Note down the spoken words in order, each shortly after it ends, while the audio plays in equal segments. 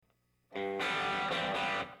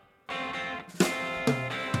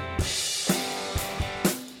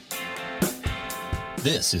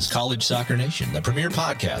This is College Soccer Nation, the premier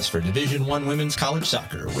podcast for Division I women's college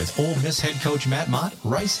soccer with Ole Miss head coach Matt Mott,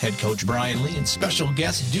 Rice head coach Brian Lee, and special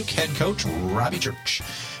guest Duke head coach Robbie Church.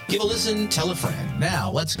 Give a listen, tell a friend. Now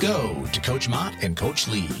let's go to Coach Mott and Coach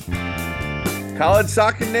Lee. College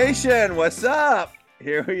Soccer Nation, what's up?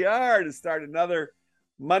 Here we are to start another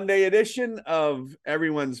Monday edition of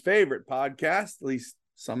everyone's favorite podcast, at least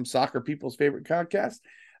some soccer people's favorite podcast.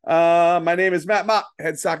 My name is Matt Mott,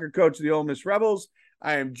 head soccer coach of the Ole Miss Rebels.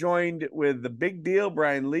 I am joined with the big deal,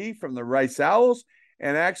 Brian Lee from the Rice Owls.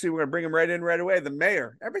 And actually, we're going to bring him right away. The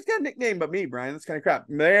mayor. Everybody's got a nickname but me, Brian. That's kind of crap.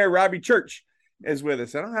 Mayor Robbie Church is with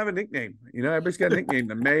us. I don't have a nickname. You know, everybody's got a nickname.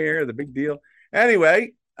 The mayor, the big deal.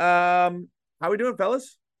 Anyway, how we doing,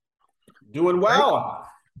 fellas? Doing well.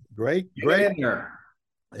 Great. In here.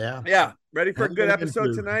 Yeah. Ready for a good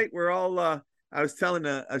episode tonight? We're all I was telling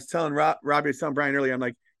Robbie, I was telling Brian earlier, I'm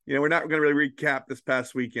like, you know, we're not going to really recap this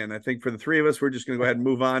past weekend. I think for the three of us, we're just going to go ahead and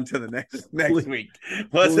move on to the next week.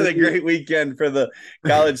 Wasn't a great weekend for the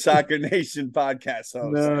College Soccer Nation podcast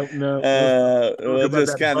host. No. We'll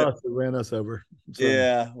just kind of ran us over. So.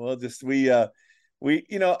 Yeah, well, just we you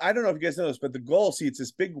know, I don't know if you guys know this, but the goal, see, it's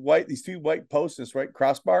this big these two white posts, this white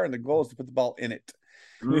crossbar, and the goal is to put the ball in it.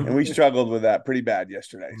 And we struggled with that pretty bad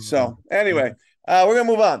yesterday. So anyway, we're gonna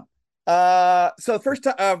move on. So first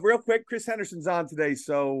time, real quick, Chris Henderson's on today,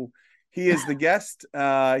 so he is the guest.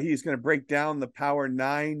 He's going to break down the Power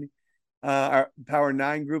 9, our Power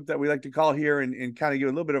 9 group that we like to call here, and kind of give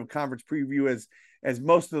a little bit of a conference preview as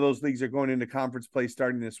most of those leagues are going into conference play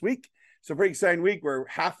starting this week. So pretty exciting week. We're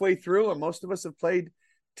halfway through, and most of us have played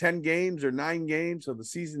 10 games or 9 games, so the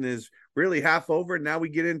season is really half over. And now we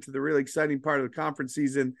get into the really exciting part of the conference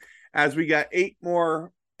season, as we got 8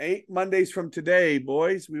 Mondays from today,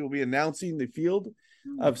 boys. We will be announcing the field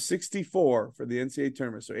of 64 for the NCAA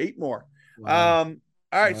tournament. So 8 more. Wow. All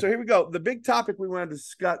right, so here we go. The big topic we wanted to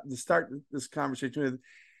discuss to start this conversation with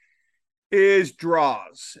is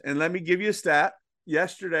draws. And let me give you a stat.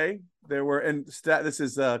 Yesterday, there were, and this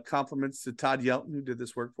is compliments to Todd Yelton, who did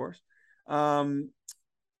this work for us.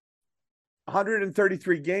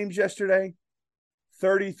 133 games yesterday,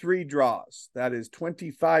 33 draws. That is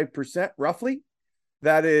 25% roughly.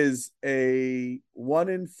 That is a 1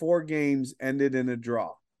 in 4 games ended in a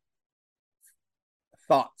draw.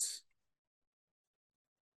 Thoughts?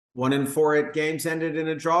 1 in 4 games ended in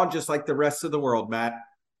a draw, just like the rest of the world, Matt.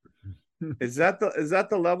 Is that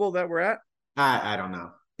the level that we're at? I don't know.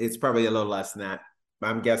 It's probably a little less than that.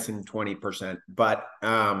 I'm guessing 20%. But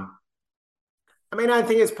I mean, I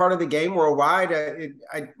think it's part of the game worldwide.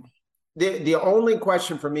 The only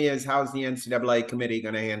question for me is, how's the NCAA committee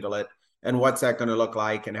going to handle it? And what's that going to look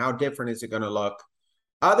like? And how different is it going to look?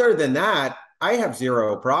 Other than that, I have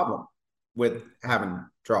zero problem with having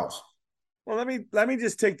draws. Well, let me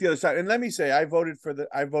just take the other side. And let me say, I voted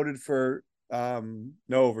for no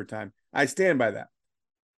overtime. I stand by that.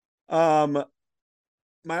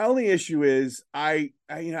 My only issue is I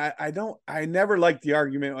never liked the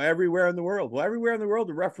argument everywhere in the world. Well, everywhere in the world,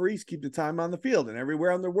 the referees keep the time on the field, and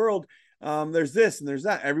everywhere in the world, there's this and there's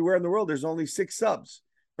that. Everywhere in the world, there's only 6 subs.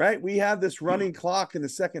 Right? We have this running clock in the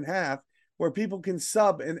second half where people can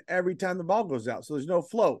sub and every time the ball goes out. So there's no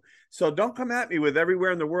flow. So don't come at me with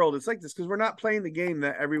everywhere in the world it's like this, because we're not playing the game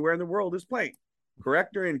that everywhere in the world is playing.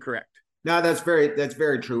 Correct or incorrect? No, that's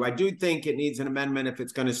very true. I do think it needs an amendment if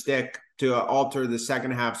it's going to stick to alter the second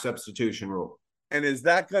half substitution rule. And is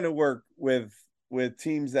that going to work with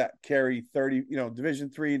teams that carry 30, you know, Division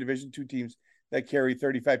III and Division II teams that carry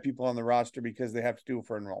 35 people on the roster because they have to do it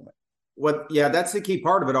for enrollment? Yeah, that's the key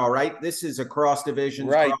part of it all, right? This is a cross-division,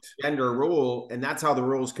 right, cross-gender rule, and that's how the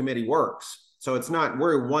rules committee works. So it's not,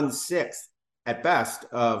 we're 1/6 at best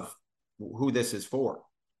of who this is for.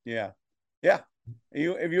 Yeah.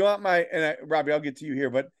 If you want Robbie, I'll get to you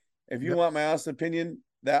here, but if you want my honest opinion,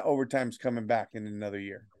 that overtime's coming back in another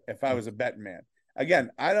year. If I was a betting man,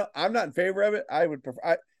 again, I'm not in favor of it. I would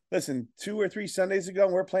prefer. Listen, 2 or 3 Sundays ago,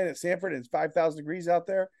 we're playing at Sanford, and it's 5,000 degrees out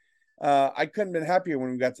there. I couldn't have been happier when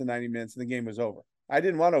we got to 90 minutes and the game was over. I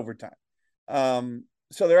didn't want overtime.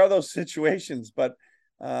 So there are those situations, but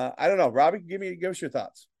I don't know. Robbie, give us your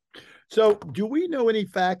thoughts. So do we know any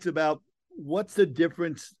facts about what's the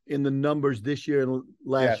difference in the numbers this year and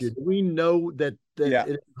last year? Do we know that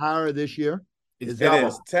it's higher this year? It is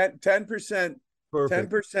 10%.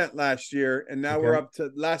 Perfect. 10% last year, and now we're up to,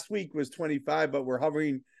 last week was 25, but we're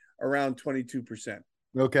hovering around 22%.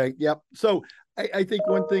 Okay. Yep. So I think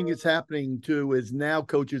one thing that's happening too is now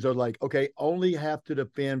coaches are like, okay, only have to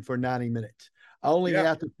defend for 90 minutes. I only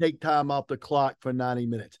have to take time off the clock for 90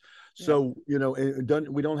 minutes. So,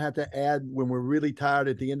 we don't have to add when we're really tired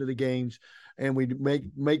at the end of the games and we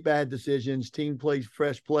make bad decisions. Team plays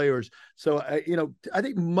fresh players. So, I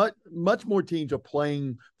think much more teams are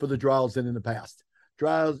playing for the draws than in the past.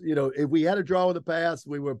 Draws, if we had a draw in the past,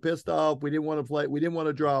 we were pissed off. We didn't want to play. We didn't want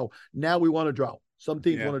to draw. Now we want to draw. Some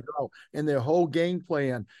teams want to draw and their whole game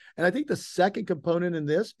plan. And I think the second component in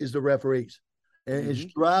this is the referees. And it's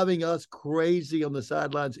driving us crazy on the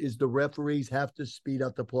sidelines is the referees have to speed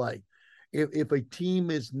up the play. If a team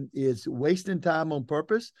is wasting time on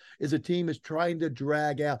purpose, is a team is trying to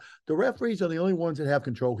drag out, the referees are the only ones that have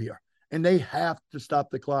control here. And they have to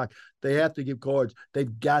stop the clock. They have to give cards.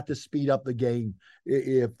 They've got to speed up the game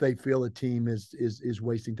if they feel a team is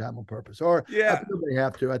wasting time on purpose. Or I feel they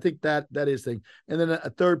have to. I think that is thing. And then a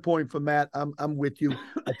third point for Matt, I'm with you.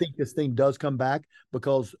 I think this thing does come back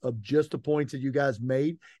because of just the points that you guys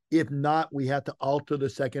made. If not, we have to alter the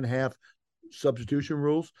second half substitution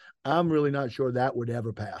rules. I'm really not sure that would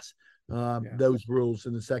ever pass. Those rules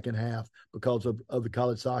in the second half because of the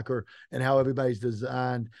college soccer and how everybody's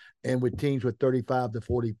designed and with teams with 35 to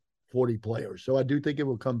 40 players. So I do think it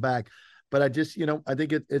will come back. But I just, I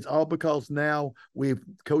think it's all because now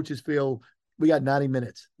coaches feel we got 90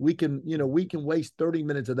 minutes. We can waste 30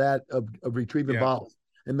 minutes of that of retrieving balls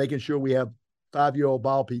and making sure we have 5-year-old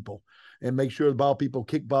ball people and make sure the ball people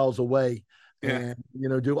kick balls away and,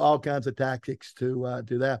 do all kinds of tactics to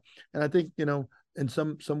do that. And I think, in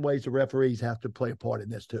some ways, the referees have to play a part in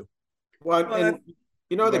this too. Well, and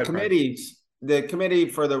the committee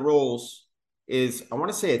for the rules is, I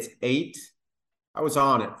want to say it's 8. I was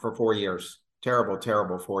on it for 4 years.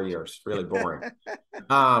 Terrible 4 years. Really boring.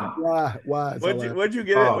 Why? What'd you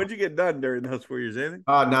get done during those 4 years? Anything?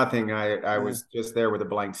 Nothing. I was just there with a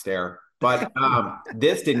blank stare. But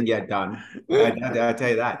this didn't get done. I tell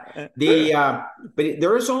you that. But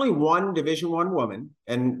there is only one Division I woman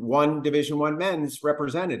and one Division I men's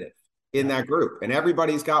representative in that group, and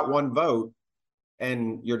everybody's got one vote.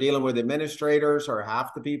 And you're dealing with administrators or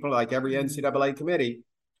half the people, like every NCAA committee.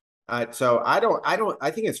 So I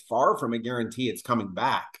think it's far from a guarantee it's coming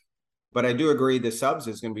back. But I do agree the subs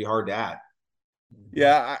is going to be hard to add.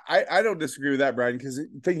 Yeah, I don't disagree with that, Brian, because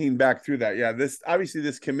thinking back through that,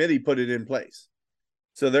 this committee put it in place.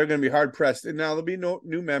 So they're going to be hard pressed. And now there'll be no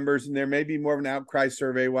new members and there may be more of an outcry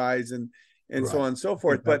survey wise and so on and so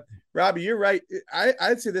forth. But Robbie, you're right.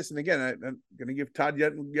 I'd say this, and again, I'm going to give Todd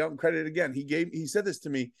Young credit again. He said this to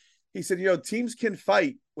me. He said, teams can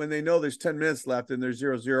fight when they know there's 10 minutes left and there's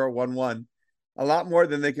 0-0, 1-1, a lot more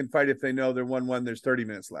than they can fight if they know they're 1-1, there's 30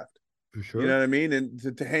 minutes left. For sure. You know what I mean?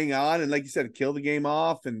 And to hang on and, like you said, kill the game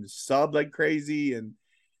off and sub like crazy. And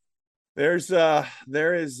there is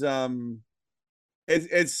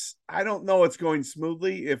it's I don't know it's going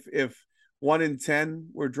smoothly if 1 in 10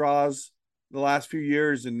 were draws the last few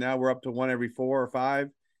years and now we're up to 1 every 4 or 5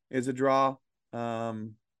 is a draw. But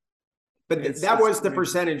that was the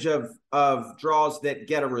percentage of draws that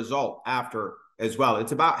get a result after as well.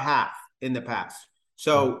 It's about half in the past.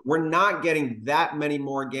 So we're not getting that many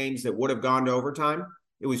more games that would have gone to overtime.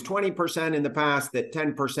 It was 20% in the past that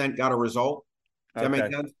 10% got a result. Does that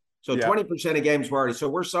make sense? So 20% of games were already. So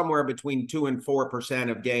we're somewhere between 2 and 4%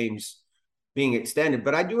 of games being extended.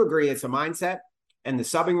 But I do agree it's a mindset and the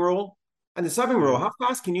subbing rule. And the subbing rule, how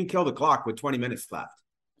fast can you kill the clock with 20 minutes left?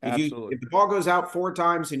 If the ball goes out 4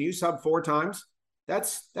 times and you sub 4 times,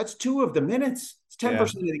 that's 2 of the minutes. It's 10%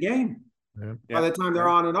 of the game by the time they're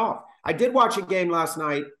on and off. I did watch a game last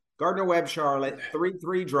night, Gardner-Webb, Charlotte,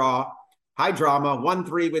 3-3 draw, high drama,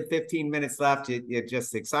 1-3 with 15 minutes left. It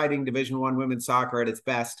just exciting Division I women's soccer at its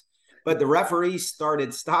best. But the referees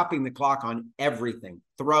started stopping the clock on everything,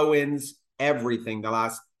 throw-ins, everything the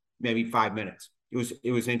last maybe 5 minutes.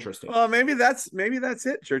 It was interesting. Well, maybe that's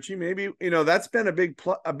it, Churchy. Maybe, that's been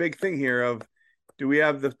a big thing here of, do we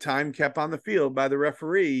have the time kept on the field by the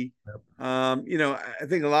referee? I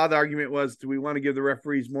think a lot of the argument was, do we want to give the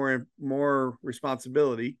referees more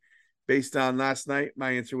responsibility? Based on last night,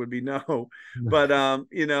 my answer would be no. But do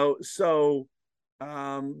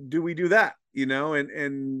we do that?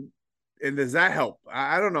 And does that help?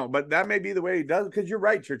 I don't know, but that may be the way he does. Because you're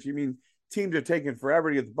right, Church. I mean, teams are taking forever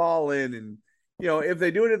to get the ball in, and if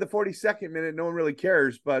they do it at the 42nd minute, no one really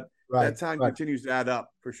cares. But that time continues to add up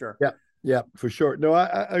for sure. Yeah, for sure. No,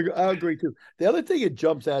 I agree too. The other thing it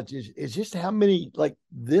jumps at is just how many, like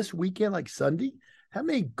this weekend, like Sunday, how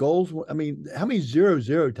many goals? I mean, how many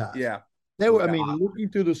 0-0 ties? Yeah. They were, looking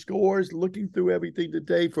through the scores, looking through everything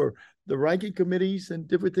today for the ranking committees and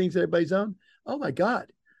different things everybody's on. Oh my God.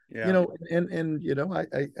 Yeah. You know, and you know,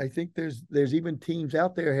 I think there's even teams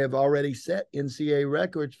out there have already set NCAA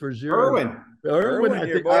records for zero. Irwin, I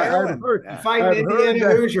your think boy Irwin. I've heard, Yeah. Fighting I've heard Indiana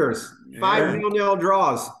that. Hoosiers. 5-0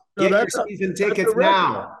 draws. So Get your that's a- season that's a tickets record.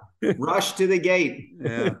 now. Rush to the gate.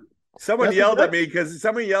 Yeah. Someone That's yelled a at me because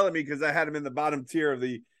I had him in the bottom tier of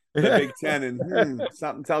the Big Ten, and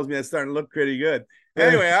something tells me that's starting to look pretty good.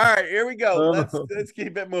 Anyway, all right, here we go. Let's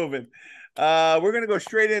keep it moving. We're gonna go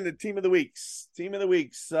straight into team of the weeks. Team of the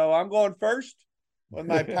week. So I'm going first with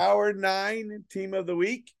my Power 9 team of the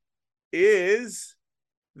week is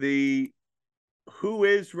the Who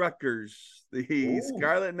is Rutgers. The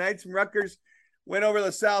Scarlet Knights from Rutgers went over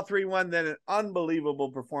LaSalle 3-1. Then an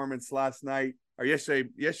unbelievable performance last night or yesterday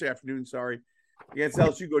afternoon. Sorry, against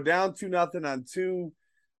LSU. Go down 2-0 on two.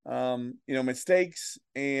 Mistakes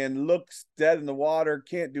and looks dead in the water.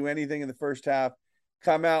 Can't do anything in the first half.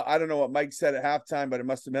 Come out. I don't know what Mike said at halftime, but it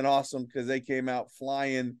must have been awesome because they came out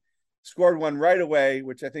flying, scored one right away,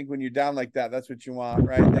 which I think when you're down like that, that's what you want,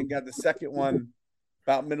 right? Then got the second one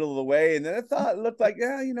about middle of the way. And then I thought it looked like,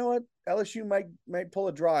 yeah, you know what? LSU might pull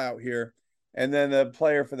a draw out here. And then the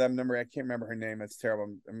player for them, I can't remember her name. It's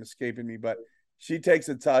terrible. I'm escaping me, but she takes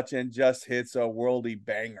a touch and just hits a worldy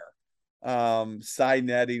banger. Side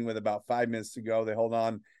netting with about 5 minutes to go. They hold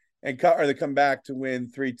on and they come back to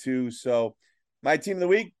win 3-2. So my team of the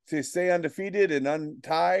week to stay undefeated and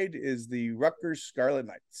untied is the Rutgers Scarlet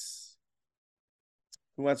Knights.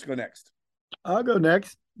 Who wants to go next? I'll go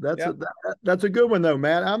next. That's a good one though,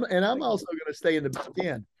 Matt. I'm also going to stay in the Big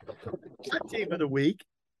Ten. My team of the week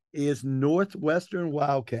is Northwestern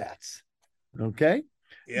Wildcats. Okay.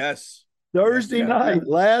 Yes. Thursday night,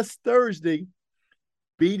 last Thursday,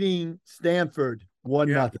 beating Stanford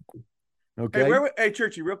 1-0. Okay. Hey,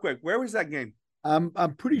 Churchy, real quick, where was that game? I'm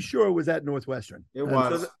pretty sure it was at Northwestern. It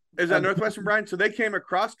was. So is that Northwestern, Brian? So they came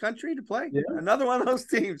across country to play? Yeah. Another one of those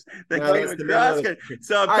teams that came across country.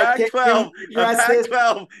 So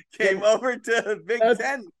Pac-12 came over to Big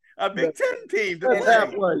Ten. A Big Ten team. That's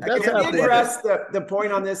halfway. That's Can we halfway. address the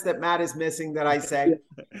point on this that Matt is missing that I say?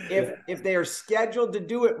 If they are scheduled to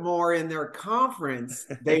do it more in their conference,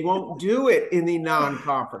 they won't do it in the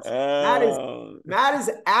non-conference. Matt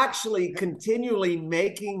is actually continually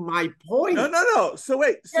making my point. No. So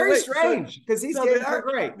wait. Very strange because these games are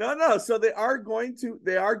great. No. So they are going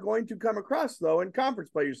to come across though in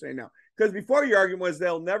conference play. You're saying now because before your argument was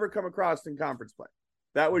they'll never come across in conference play.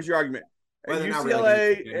 That was your argument. And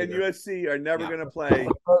UCLA and USC are never going to play.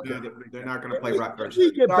 They're not going to play Rutgers.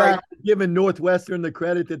 We get back to giving Northwestern the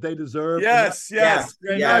credit that they deserve. Yes.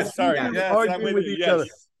 Sorry. Arguing with each other.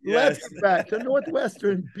 Let's get back. So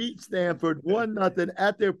Northwestern beat Stanford 1-0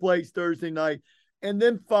 at their place Thursday night, and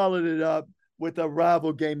then followed it up with a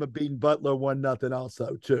rival game of beating Butler 1-0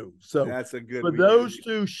 also too. So that's a good for weekend. Those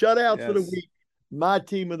two shutouts for the week. My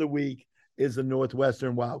team of the week is the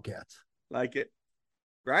Northwestern Wildcats. Like it,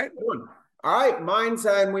 right? All right, mine's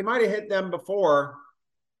and we might have hit them before.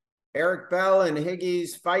 Eric Bell and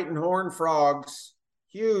Higgies fighting Horned Frogs.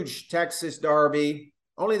 Huge Texas derby.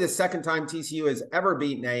 Only the second time TCU has ever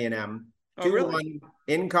beaten A&M. 2-1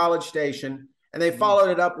 in College Station. And they followed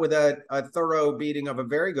it up with a thorough beating of a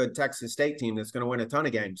very good Texas State team that's going to win a ton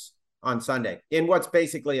of games on Sunday in what's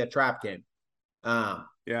basically a trap game.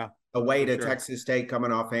 Away to Texas State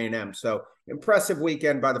coming off A&M. So impressive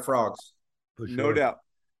weekend by the Frogs. No doubt.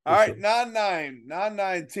 All right,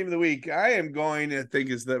 non-9 team of the week. I am going, I think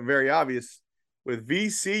is very obvious, with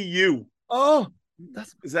VCU. Oh,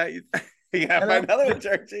 is that you? Yeah, another one,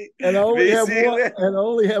 Churchy. And I only have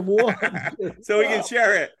one. So we can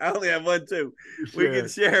share it. I only have one too. We can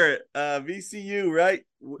share it. VCU, right?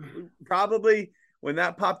 Probably when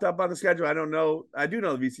that popped up on the schedule. I don't know. I do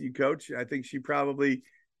know the VCU coach. I think she probably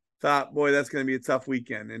thought, boy, that's going to be a tough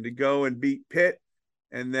weekend. And to go and beat Pitt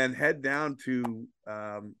and then head down to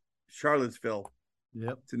Charlottesville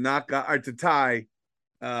to knock out or to tie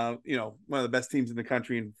one of the best teams in the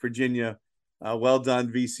country in Virginia. Well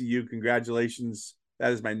done, VCU. Congratulations.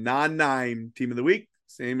 That is my non-9 team of the week.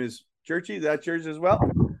 Same as Churchy. Is that yours as well?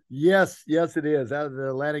 Yes, it is out of the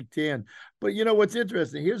Atlantic 10. But you know what's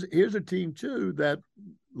interesting? Here's a team too that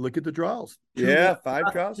look at the draws. 5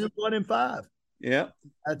 draws. 2-1-5. Yeah,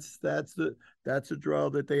 that's a draw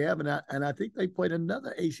that they have, and I think they played another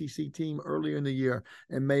ACC team earlier in the year,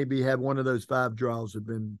 and maybe have one of those 5 draws have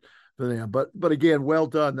been for them. But again, well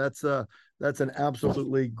done. That's an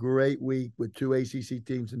absolutely great week with 2 ACC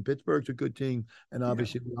teams, and Pittsburgh's a good team, and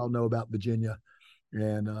obviously we all know about Virginia,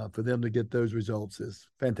 and for them to get those results is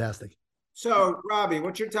fantastic. So, Robbie,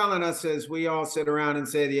 what you're telling us is we all sit around and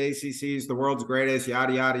say the ACC is the world's greatest,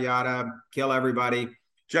 yada yada yada, kill everybody.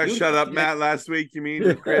 Just shut up, Matt. Last week, you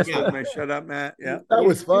mean Chris was my shut up, Matt? Yeah, that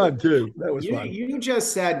was fun too. That was fun. You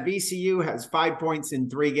just said VCU has 5 points in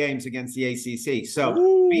 3 games against the ACC, so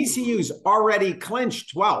VCU's already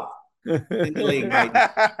clinched 12 in the league right now.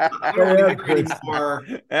 I don't think anymore.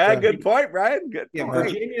 Yeah, good point, Brian. Good point.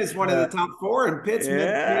 Virginia is one of the top 4, and Pitt's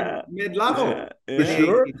mid-level. For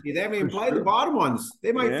sure. They haven't even played the bottom ones.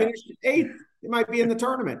 They might finish 8th. They might be in the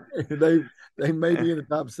tournament. They may be in the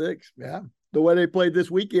top 6. Yeah. The way they played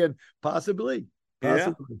this weekend, possibly.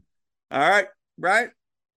 Yeah. All right, Brian.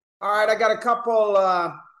 All right, I got a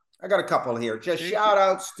couple here. Just shout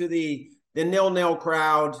outs to the 0-0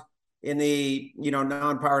 crowd in the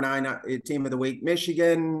non-Power 9 team of the week.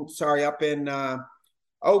 Michigan, up in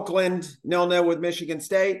Oakland, 0-0 with Michigan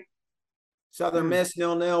State. Southern Miss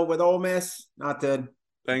 0-0 with Ole Miss. Not to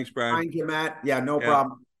thanks, Brian. Thank you, Matt. Yeah, no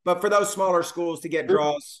problem. But for those smaller schools to get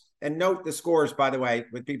draws. And note the scores, by the way,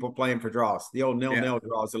 with people playing for draws. The old 0-0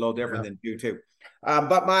 draw is a little different than 2-2.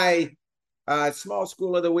 But my small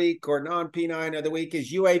school of the week or non-P9 of the week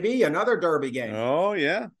is UAB, another Derby game. Oh,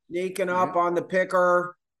 yeah. Sneaking up on the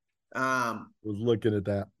picker. Was looking at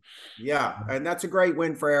that. Yeah, and that's a great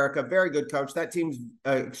win for Erica. Very good coach. That team's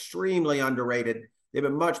extremely underrated. They've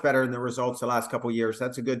been much better in the results the last couple of years.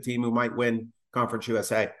 That's a good team who might win Conference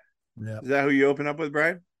USA. Yeah. Is that who you open up with,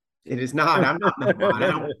 Brian? It is not. I'm not.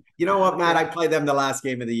 You know what, Matt? I played them the last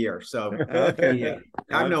game of the year. So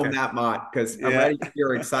I know Matt Mott because I'm ready for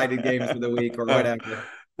your excited games of the week or whatever.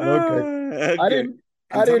 Okay.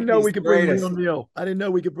 I didn't know we could bring Neil. I didn't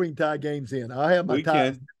know we could bring tie games in. I'll have my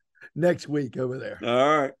ties next week over there.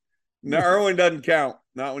 All right. No, Irwin doesn't count.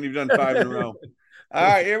 Not when you've done 5 in a row. All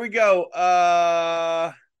right, here we go.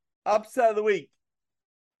 Upset of the week.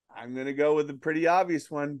 I'm going to go with the pretty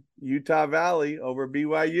obvious one, Utah Valley over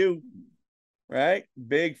BYU, right?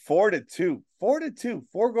 Big 4-2, 4-2,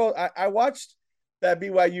 4 goals. I watched that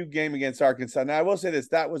BYU game against Arkansas. Now, I will say this,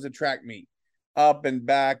 that was a track meet, up and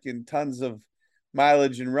back and tons of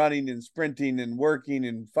mileage and running and sprinting and working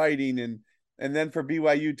and fighting. And then for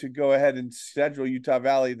BYU to go ahead and schedule Utah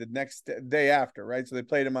Valley the next day after, right? So they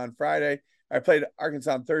played them on Friday. I played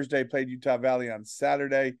Arkansas on Thursday, played Utah Valley on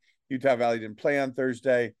Saturday. Utah Valley didn't play on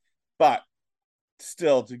Thursday. But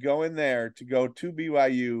still, to go in there, to go to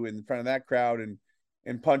BYU in front of that crowd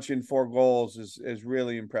and punch in 4 goals is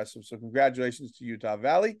really impressive. So congratulations to Utah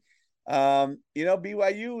Valley.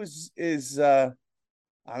 BYU is on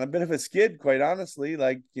a bit of a skid, quite honestly.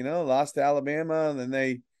 Lost to Alabama, and then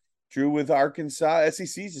they drew with Arkansas.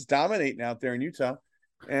 SEC's just dominating out there in Utah,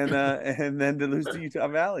 and then to lose to Utah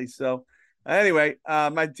Valley. So anyway,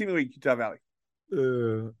 my team of the week, Utah Valley.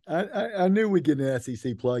 I knew we'd get an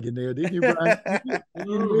SEC plug in there, didn't you, Brian?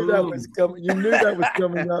 You knew that was coming. You knew that was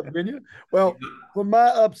coming up, didn't you? Well, for my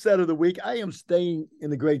upset of the week, I am staying in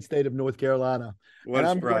the great state of North Carolina. What a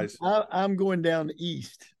surprise! I'm going down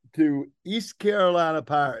east to East Carolina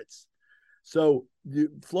Pirates. So the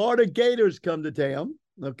Florida Gators come to town,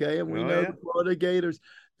 okay, and we know the Florida Gators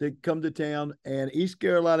they come to town, and East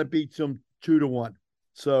Carolina beats them 2-1.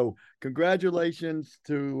 So congratulations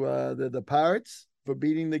to the Pirates for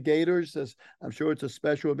beating the Gators. I'm sure it's a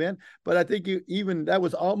special event, but I think that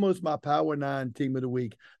was almost my Power 9 team of the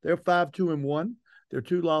week. They're 5-2-1. Their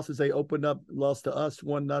 2 losses, they opened up, lost to us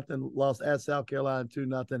 1-0, lost at South Carolina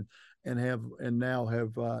 2-0, and now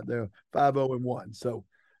have they're 5-0-1. So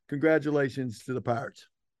congratulations to the Pirates.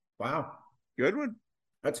 Wow, good one.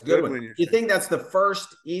 That's a good one. You think that's the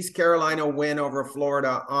first East Carolina win over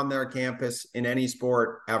Florida on their campus in any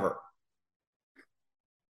sport ever?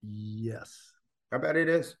 Yes. I bet it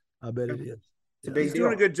is. I bet it is. It's a big He's deal.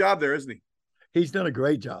 doing a good job there, isn't he? He's done a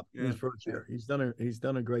great job in his first year. He's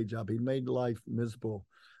done a great job. He made life miserable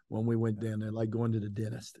when we went down there, like going to the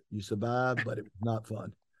dentist. You survived, but it was not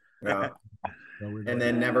fun. No. And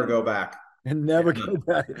then never go back. And never go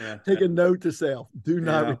back. Take a note to self. Do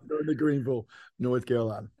not return to Greenville, North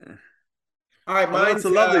Carolina. All right, mine's a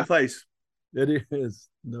lovely place. It is.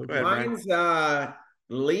 Mine's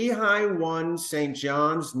Lehigh 1, St.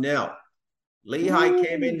 John's 0. Lehigh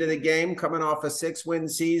came into the game coming off a 6-win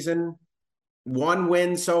season. 1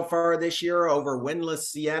 win so far this year over winless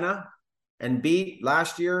Siena, and beat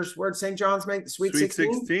last year's. Where'd St. John's make the Sweet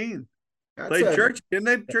 16? Played Church, didn't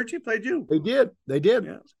they? Churchy played you. They did.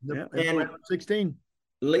 Yeah. And 16.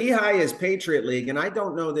 Lehigh is Patriot League, and I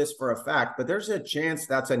don't know this for a fact, but there's a chance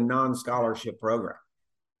that's a non-scholarship program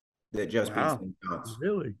that just beats St. John's.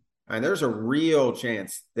 Really? And there's a real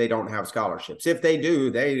chance they don't have scholarships. If they do,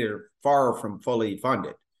 they are far from fully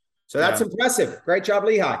funded. So that's impressive. Great job,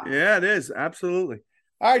 Lehigh. Yeah, it is. Absolutely.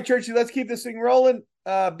 All right, Churchy, let's keep this thing rolling.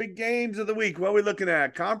 Big games of the week. What are we looking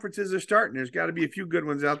at? Conferences are starting. There's got to be a few good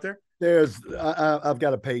ones out there. I've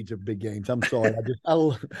got a page of big games. I'm sorry. I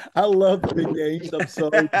love the big games. I'm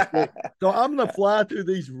sorry. So I'm going to fly through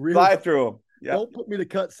these Fly through them. Yep. Don't put me to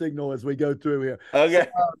cut signal as we go through here. Okay.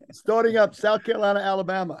 So, starting up, South Carolina,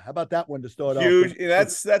 Alabama. How about that one to start off? Huge.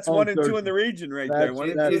 That's 1 and 2 in the region there.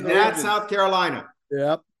 Is that South Carolina?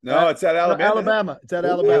 Yep. No, it's at Alabama. Alabama. It's at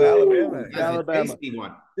Alabama. Alabama.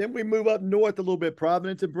 One. Then we move up north a little bit.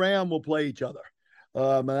 Providence and Brown will play each other.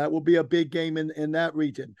 And that will be a big game in that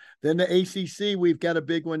region. Then the ACC, we've got a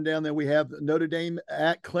big one down there. We have Notre Dame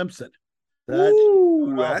at Clemson.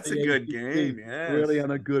 That's a good game. Yeah, really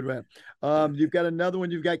on a good round. You've got another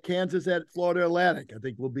one. You've got Kansas at Florida Atlantic. I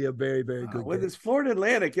think will be a very, very good with game. this Florida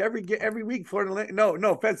Atlantic every week. Florida Atlantic.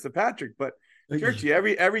 No offense to Patrick, but Churchy,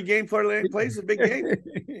 every game Florida Atlantic plays is a big game.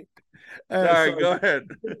 All right, go ahead.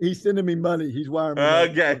 He's sending me money. He's wiring me.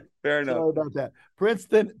 Okay, fair enough. Sorry about that.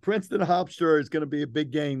 Princeton Hofstra is going to be a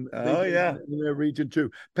big game. In their region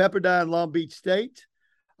too. Pepperdine, Long Beach State.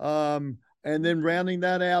 And then rounding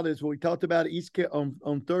that out is what we talked about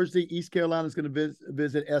on Thursday. East Carolina is going to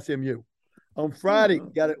visit SMU. On Friday,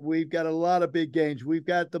 we've got a lot of big games. We've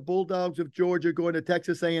got the Bulldogs of Georgia going to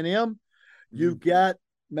Texas A&M. You've got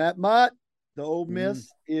Matt Mott, the Ole Miss,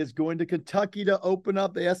 is going to Kentucky to open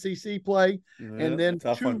up the SEC play, and then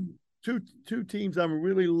two teams I'm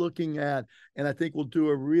really looking at, and I think will do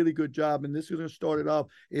a really good job. And this is going to start it off.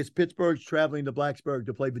 Is Pittsburgh's traveling to Blacksburg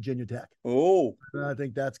to play Virginia Tech? Oh, and I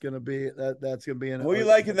think that's going to be that's going to be. Who are you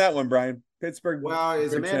liking that one, Brian? Pittsburgh. Well,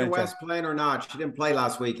 is Amanda West playing or not? She didn't play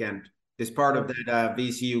last weekend. It's part of that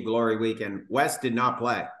VCU Glory weekend. West did not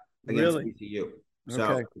play against VCU,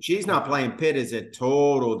 so she's not playing. Pitt is a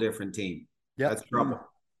total different team. Yeah, that's trouble.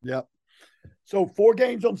 Yep. So 4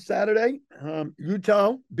 games on Saturday.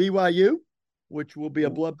 Utah, BYU, which will be a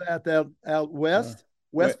bloodbath out west.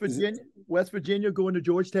 West Virginia going to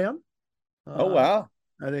Georgetown. Wow.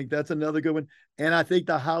 I think that's another good one. And I think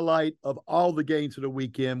the highlight of all the games of the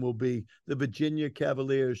weekend will be the Virginia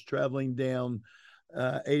Cavaliers traveling down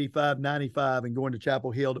 85-95 and going to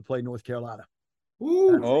Chapel Hill to play North Carolina.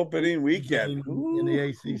 Opening weekend in the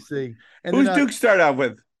ACC. And who's Duke start out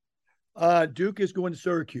with? Duke is going to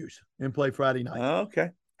Syracuse and play Friday night. Okay.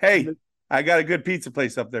 Hey, I got a good pizza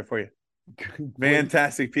place up there for you.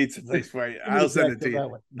 Fantastic pizza place for you. I'll send it to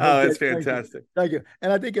you. It's fantastic. Thank you.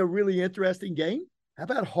 And I think a really interesting game. How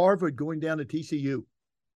about Harvard going down to TCU?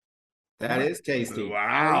 That is tasty.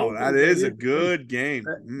 Wow, that is a good game.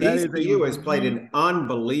 TCU has played an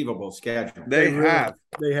unbelievable schedule. They have.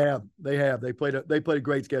 They played a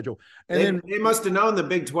great schedule. And they must have known the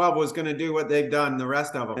Big 12 was going to do what they've done. The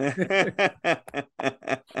rest of them.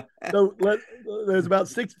 So there's about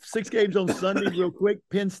six games on Sunday. Real quick: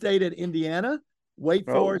 Penn State at Indiana, Wake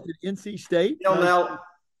Forest at NC State. Nil.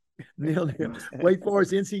 Wake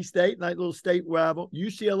Forest, NC State, nice little state rival.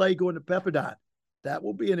 UCLA going to Pepperdine. That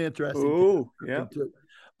will be an interesting game.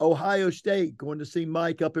 Ohio State going to see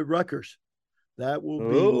Mike up at Rutgers. That will be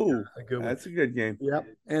a good one. That's a good game. Yep.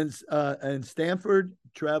 And Stanford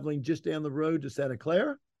traveling just down the road to Santa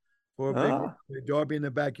Clara for a big derby in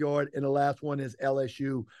the backyard. And the last one is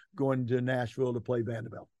LSU going to Nashville to play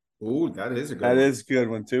Vanderbilt. Ooh, that is a good one. That is a good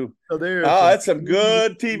one too. So that's some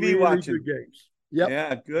good TV watching. Good games. Yep.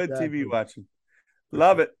 Yeah, good TV watching.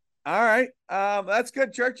 Love it. All right. That's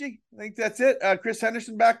good, Churchy. I think that's it. Chris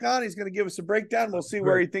Henderson back on. He's going to give us a breakdown. We'll see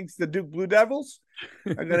where he thinks the Duke Blue Devils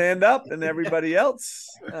are going to end up and everybody else.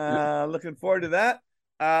 Looking forward to that.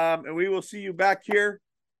 And we will see you back here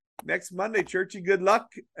next Monday, Churchy. Good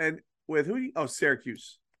luck. And with who?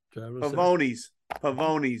 Syracuse. Pavonis.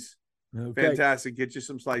 Okay. Fantastic. Get you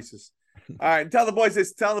some slices. All right. And tell the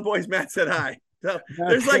boys Matt said hi. So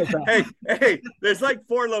there's there's like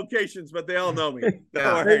 4 locations, but they all know me.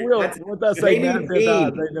 They will. Once I say Matt, they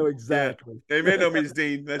know exactly. Yeah. They may know me as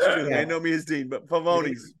Dean. That's true. They know me as Dean, but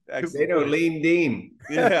Pavonis. They know Lean Dean.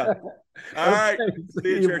 Yeah. All right.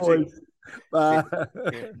 See you, Churchy. Bye.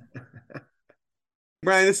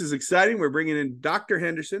 Brian, this is exciting. We're bringing in Dr.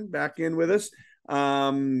 Henderson back in with us.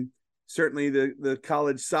 Certainly the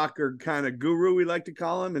college soccer kind of guru, we like to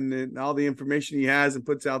call him, and all the information he has and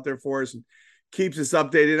puts out there for us and keeps us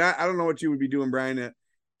updated. I don't know what you would be doing, Brian, at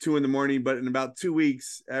 2 a.m, but in about 2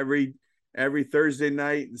 weeks, every Thursday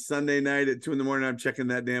night and Sunday night at 2 a.m, I'm checking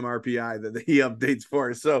that damn RPI that he updates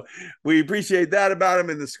for us. So we appreciate that about him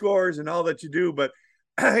and the scores and all that you do. But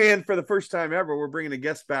and for the first time ever, we're bringing a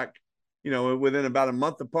guest back, within about a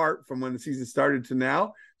month apart from when the season started to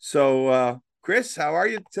now. So, Chris, how are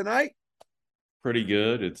you tonight? Pretty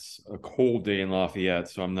good. It's a cold day in Lafayette,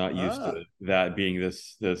 so I'm not used to that being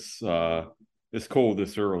this cold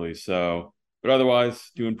this early. So, but otherwise,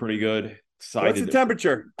 doing pretty good. Excited. What's the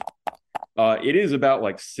temperature? It is about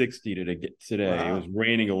like 60 today. Wow. It was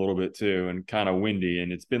raining a little bit too and kind of windy,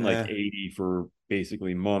 and it's been like Yeah. 80 for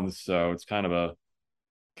basically months. So it's kind of a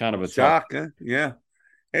tough. Shock, huh? Yeah.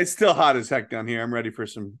 It's still hot as heck down here. I'm ready for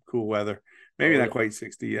some cool weather. Maybe not quite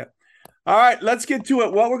 60 yet. All right, let's get to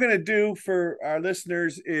it. What we're going to do for our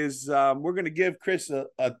listeners is we're going to give Chris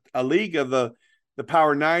a league of the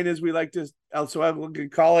Power Nine, as we like to also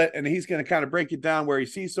call it, and he's going to kind of break it down where he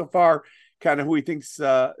sees so far, kind of who he thinks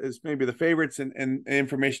is maybe the favorites and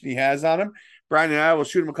information he has on them. Brian and I will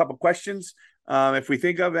shoot him a couple questions if we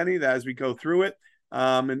think of any that as we go through it,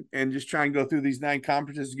 and just try and go through these 9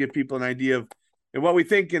 conferences to give people an idea of what we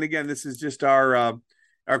think. And again, this is just our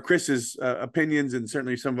Chris's opinions and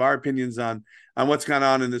certainly some of our opinions on what's gone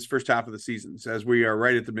on in this first half of the season, as we are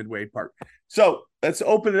right at the midway part. So let's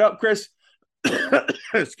open it up, Chris.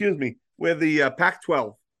 Excuse me, with the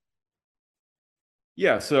Pac-12.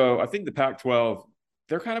 Yeah, so I think the Pac-12,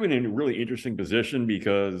 they're kind of in a really interesting position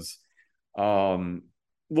because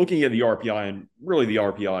looking at the RPI, and really the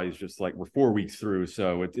RPI is just like we're 4 weeks through,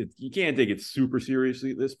 so you can't take it super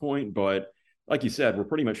seriously at this point. But like you said, we're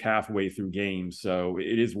pretty much halfway through games, so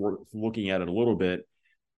it is worth looking at it a little bit.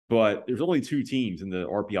 But there's only 2 teams in the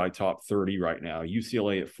RPI top 30 right now,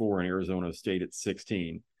 UCLA at 4 and Arizona State at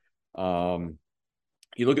 16.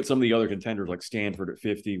 You look at some of the other contenders like Stanford at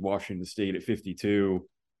 50, Washington State at 52.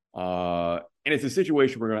 And it's a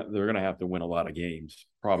situation where they're going to have to win a lot of games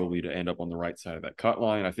probably to end up on the right side of that cut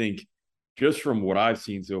line. I think just from what I've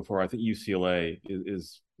seen so far, I think UCLA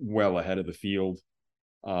is well ahead of the field.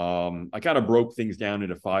 I kind of broke things down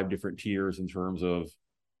into 5 different tiers in terms of,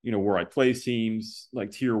 where I place teams.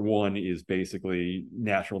 Like tier 1 is basically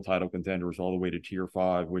national title contenders all the way to tier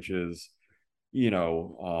 5, which is,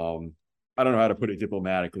 I don't know how to put it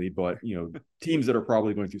diplomatically, but, teams that are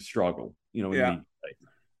probably going to struggle, Yeah.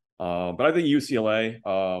 But I think UCLA,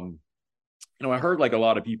 I heard like a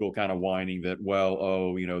lot of people kind of whining that,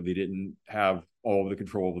 they didn't have all of the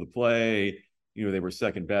control of the play. They were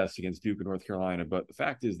second best against Duke and North Carolina. But the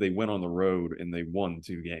fact is they went on the road and they won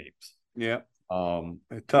 2 games. Yeah. A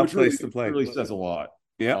tough place to play. Really says a lot.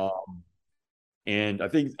 Yeah. And I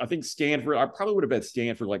think Stanford, I probably would have bet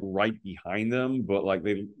Stanford like right behind them, but like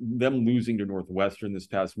them losing to Northwestern this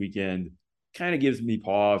past weekend kind of gives me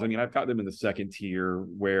pause. I mean, I've got them in the second tier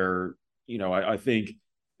where, I think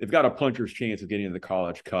they've got a puncher's chance of getting into the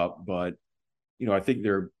College Cup, but, I think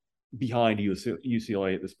they're behind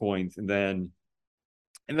UCLA at this point. And then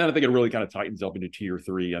I think it really kind of tightens up into tier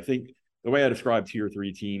 3. I think the way I describe tier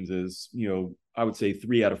 3 teams is, I would say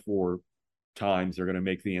 3 out of 4 times they're going to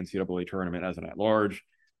make the NCAA tournament as an at-large.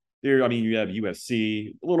 You have USC,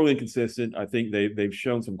 a little inconsistent. I think they've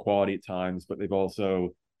shown some quality at times, but they've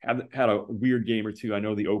also had a weird game or two. I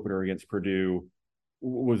know the opener against Purdue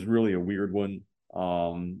was really a weird one,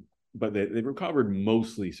 but they've recovered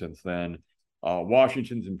mostly since then.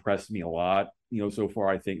 Washington's impressed me a lot. So far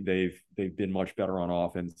I think they've been much better on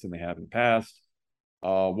offense than they have in the past.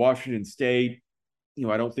 Washington State,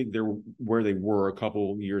 I don't think they're where they were a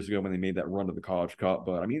couple years ago when they made that run to the College Cup,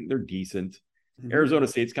 but I mean, they're decent. Mm-hmm. Arizona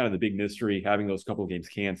State's kind of the big mystery, having those couple of games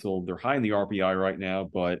canceled. They're high in the RPI right now,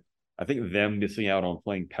 but I think them missing out on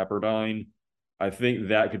playing Pepperdine, I think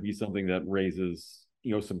that could be something that raises,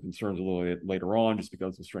 some concerns a little bit later on just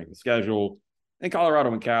because of the strength of schedule. And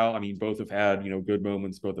Colorado and Cal, both have had, good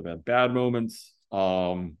moments, both have had bad moments.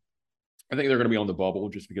 I think they're going to be on the bubble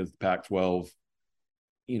just because the Pac-12,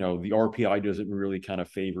 the RPI doesn't really kind of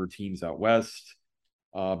favor teams out west.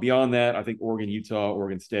 Beyond that, I think Oregon, Utah,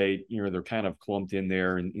 Oregon State, they're kind of clumped in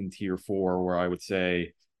there in tier 4, where I would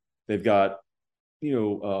say they've got,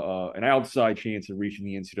 an outside chance of reaching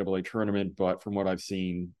the NCAA tournament. But from what I've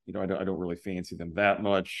seen, I don't really fancy them that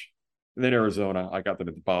much. And then Arizona, I got them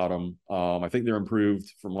at the bottom. I think they're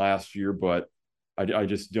improved from last year, but I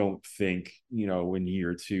just don't think, in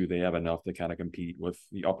year 2, they have enough to kind of compete with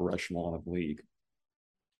the upper echelon of the league.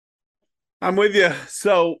 I'm with you.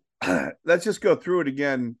 So let's just go through it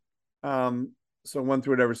again. So 1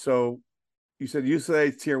 through whatever. So you said UCLA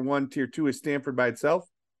is tier 1, tier 2 is Stanford by itself?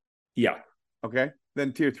 Yeah. Okay.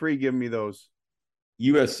 Then tier 3, give me those.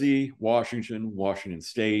 USC, Washington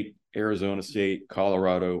State, Arizona State,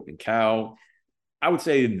 Colorado, and Cal. I would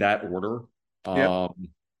say in that order. Yep.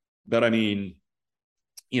 But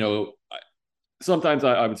sometimes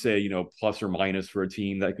I would say, plus or minus for a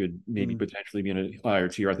team that could maybe potentially be in a higher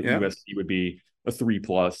tier. I think USC would be a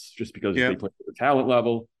 3+ just because if they play at the talent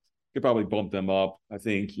level, could probably bump them up. I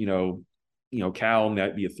think, Cal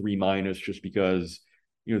might be a 3- just because,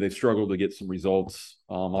 they've struggled to get some results.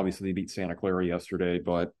 Obviously they beat Santa Clara yesterday,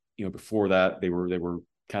 but, before that they were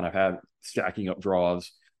kind of stacking up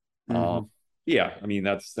draws. Yeah, I mean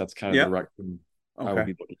that's kind of Yep. the direction I would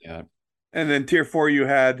be looking at. And then tier 4, you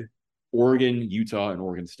had Oregon, Utah, and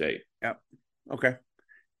Oregon State. Yep. Okay.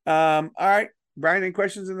 All right, Brian. Any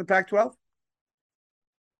questions in the Pac-12?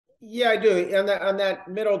 Yeah, I do. On that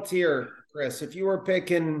middle tier, Chris, if you were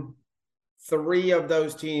picking 3 of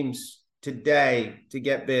those teams today to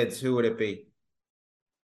get bids, who would it be?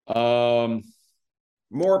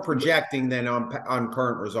 More projecting than on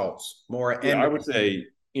current results. More. Yeah, I would say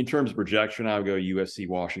in terms of projection, I would go USC,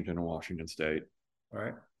 Washington, and Washington State. All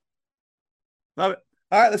right. Love it.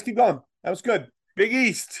 All right, let's keep going. That was good. Big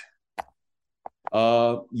East.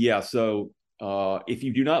 Yeah. So if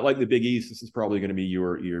you do not like the Big East, this is probably going to be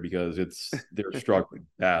your year because they're struggling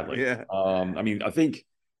badly. Yeah. I mean, I think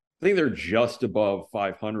they're just above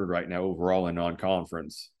 500 right now overall in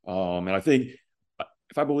non-conference. And I think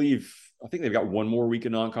they've got one more week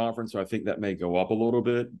in non-conference, so I think that may go up a little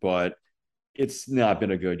bit, but it's not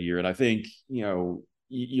been a good year. And I think,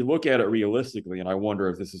 you look at it realistically, and I wonder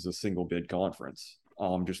if this is a single bid conference,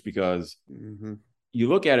 just because you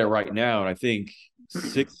look at it right now, and I think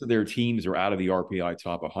 6 of their teams are out of the RPI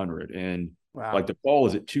top 100. And like DePaul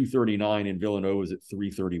is at 239 and Villanova is at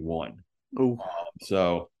 331.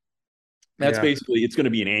 So that's basically, it's going to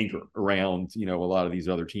be an anchor around, a lot of these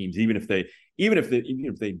other teams, even if they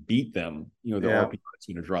beat them, their RPI is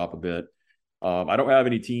going to drop a bit. I don't have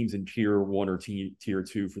any teams in tier 1 or tier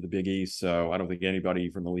 2 for the Big East, so I don't think anybody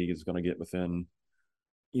from the league is going to get within,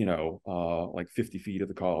 like 50 feet of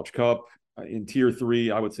the College Cup. In tier 3,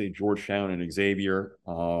 I would say Georgetown and Xavier.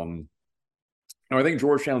 I think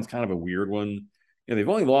Georgetown's kind of a weird one. They've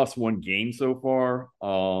only lost 1 game so far,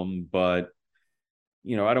 but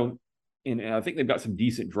I think they've got some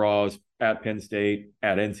decent draws at Penn State,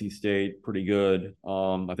 at NC State, pretty good.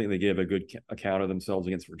 I think they give a good account of themselves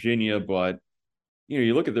against Virginia, but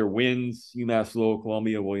you look at their wins: UMass Lowell,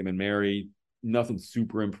 Columbia, William and Mary. Nothing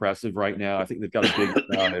super impressive right now. I think they've got a big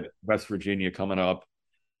crowd at West Virginia coming up.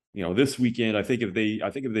 This weekend. I think if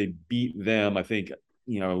they beat them, I think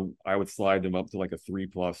I would slide them up to like a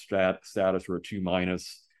 3+ status or a 2-.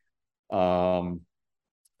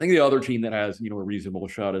 I think the other team that has a reasonable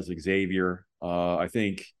shot is Xavier. I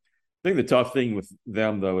think the tough thing with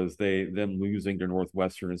them though is them losing to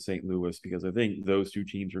Northwestern and St. Louis, because I think those 2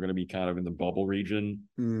 teams are going to be kind of in the bubble region.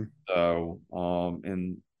 So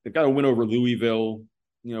and they've got a win over Louisville,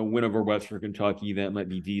 win over Western Kentucky, that might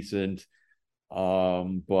be decent.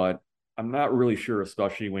 But I'm not really sure,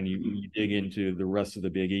 especially when you dig into the rest of the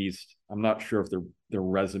Big East. I'm not sure if their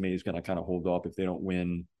resume is going to kind of hold up if they don't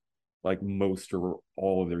win like most or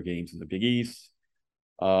all of their games in the Big East.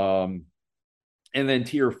 And then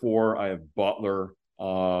tier 4, I have Butler.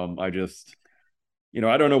 I just,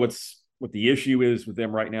 I don't know what the issue is with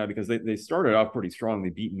them right now, because they started off pretty strong. They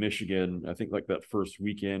beat Michigan, I think, like that first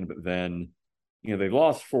weekend, but then, they've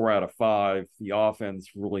lost 4 out of 5. The offense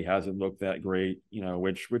really hasn't looked that great,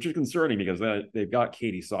 which is concerning, because they've got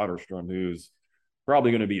Katie Soderstrom, who's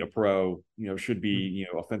probably going to be a pro, should be,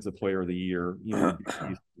 offensive player of the year.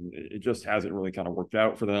 It just hasn't really kind of worked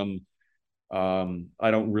out for them. I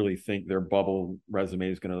don't really think their bubble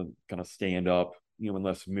resume is going to stand up,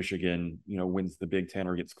 unless Michigan, wins the Big Ten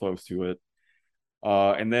or gets close to it.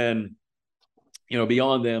 And then,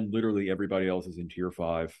 beyond them, literally everybody else is in tier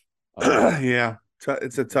 5. Yeah,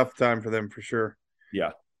 it's a tough time for them for sure.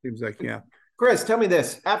 Yeah. Seems like, yeah. Chris, tell me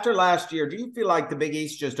this. After last year, do you feel like the Big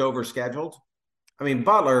East just overscheduled? I mean,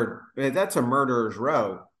 Butler, that's a murderer's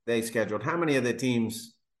row they scheduled. How many of the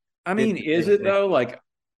teams? I mean, is it though? Like,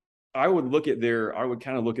 I would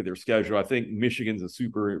kind of look at their schedule. I think Michigan's a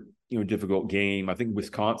super, difficult game. I think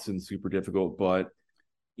Wisconsin's super difficult, but,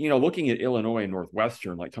 looking at Illinois and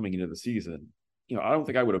Northwestern, like coming into the season, I don't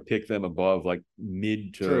think I would have picked them above like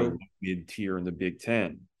mid tier in the Big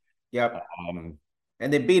Ten. Yep.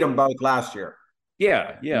 And they beat them both last year.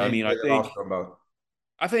 Yeah. I mean, I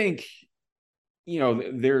think,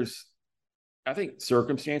 I think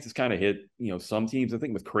circumstances kind of hit, some teams. I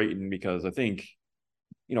think with Creighton, because I think,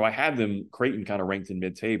 I had Creighton kind of ranked in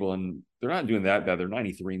mid-table, and they're not doing that bad. They're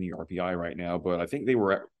 93 in the RPI right now, but I think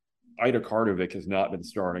Ida Kardovic has not been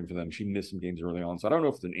starting for them. She missed some games early on, so I don't know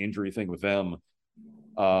if it's an injury thing with them.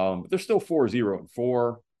 But they're still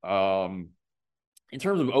 4-0-4. In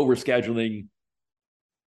terms of overscheduling,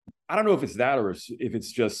 I don't know if it's that or if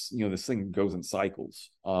it's just, this thing goes in cycles.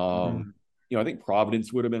 I think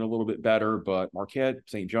Providence would have been a little bit better, but Marquette,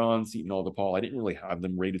 St. John's, Seton Hall, DePaul, I didn't really have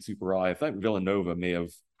them rated super high. I thought Villanova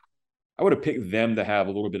I would have picked them to have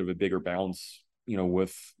a little bit of a bigger bounce,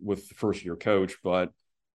 with the first year coach, but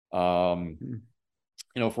for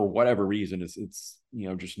whatever reason, it's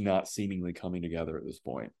just not seemingly coming together at this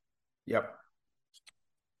point. Yep.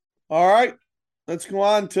 All right. Let's go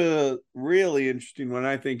on to really interesting one,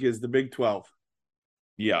 I think, is the Big 12.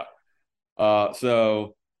 Yeah.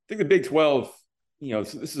 So I think the Big 12,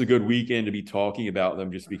 this is a good weekend to be talking about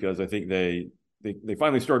them just because I think they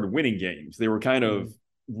finally started winning games. They were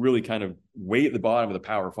really kind of way at the bottom of the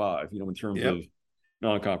Power Five, in terms of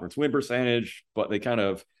non-conference win percentage, but they kind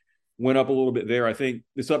of went up a little bit there. I think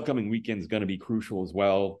this upcoming weekend is going to be crucial as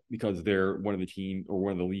well because they're one of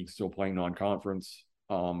the leagues still playing non-conference.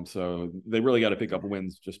 So they really got to pick up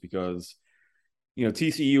wins just because,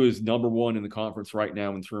 TCU is number one in the conference right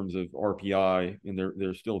now in terms of RPI, and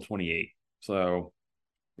they're still 28. So,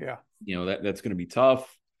 that's going to be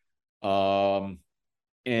tough.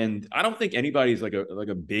 And I don't think anybody's like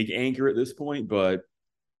a big anchor at this point, but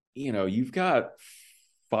you've got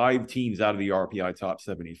 5 teams out of the RPI top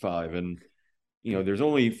 75, and there's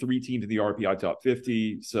only 3 teams in the RPI top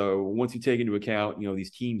 50. So once you take into account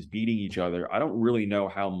these teams beating each other, I don't really know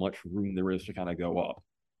how much room there is to kind of go up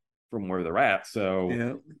from where they're at.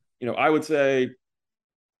 So I would say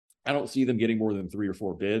I don't see them getting more than 3 or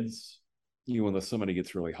 4 bids, unless somebody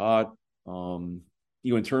gets really hot.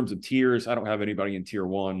 In terms of tiers, I don't have anybody in tier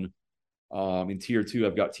 1. In tier 2,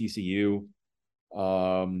 I've got TCU.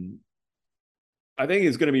 I think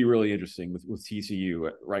it's going to be really interesting with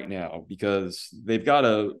TCU right now because they've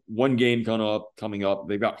got one game coming up.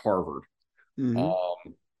 They've got Harvard.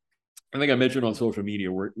 Mm-hmm. I think I mentioned on social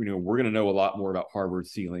media we're going to know a lot more about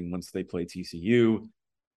Harvard's ceiling once they play TCU,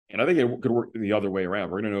 and I think it could work the other way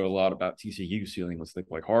around. We're going to know a lot about TCU ceiling once they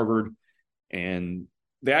play Harvard, and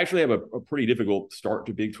they actually have a pretty difficult start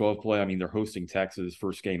to Big 12 play. I mean, they're hosting Texas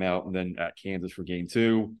first game out, and then at Kansas for game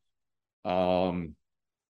 2. I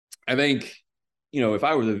think. If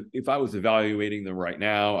I was evaluating them right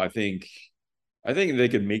now, I think they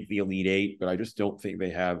could make the Elite 8, but I just don't think they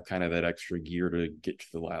have kind of that extra gear to get to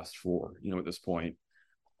the last 4, at this point.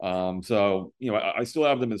 So, I still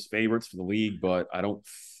have them as favorites for the league, but I don't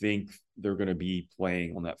think they're going to be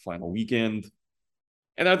playing on that final weekend.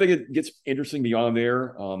 And I think it gets interesting beyond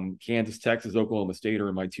there. Kansas, Texas, Oklahoma State are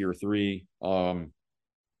in my tier 3. I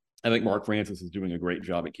think Mark Francis is doing a great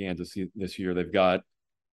job at Kansas this year. They've got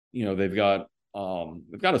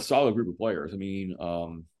a solid group of players. I mean,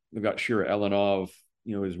 they've got Shira Elenov,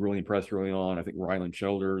 is really impressed early on. I think Ryland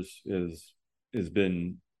Childers has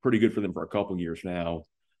been pretty good for them for a couple years now.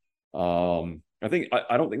 I don't think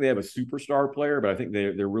they have a superstar player, but I think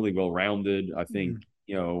they're really well rounded. I think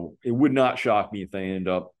it would not shock me if they end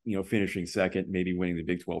up finishing second, maybe winning the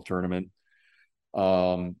Big 12 tournament.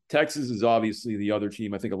 Texas is obviously the other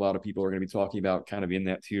team I think a lot of people are going to be talking about, kind of in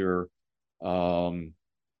that tier.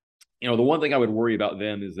 The one thing I would worry about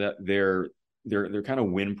them is that their kind of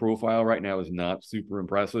win profile right now is not super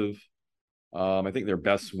impressive. I think their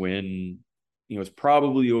best win, is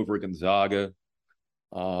probably over Gonzaga.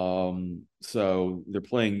 So they're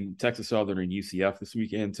playing Texas Southern and UCF this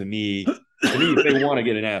weekend. To me, if they want to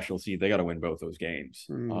get a national seed, they got to win both those games.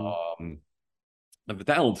 But the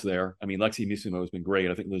talent's there. I mean, Lexi Misumo has been great.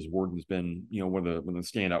 I think Liz Warden's been, one of the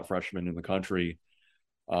standout freshmen in the country.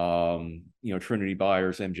 Trinity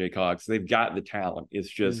Byers, MJ Cox, they've got the talent. It's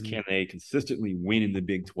just can they consistently win in the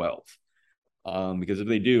Big 12? Because if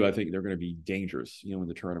they do, I think they're going to be dangerous, in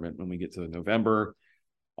the tournament when we get to November.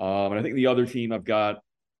 And I think the other team I've got,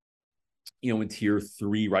 in tier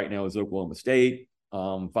 3 right now is Oklahoma State,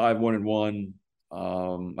 5-1-1.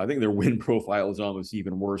 I think their win profile is almost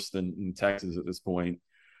even worse than in Texas at this point.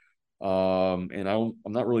 And I'm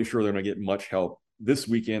not really sure they're going to get much help. This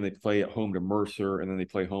weekend, they play at home to Mercer, and then they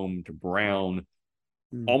play home to Brown.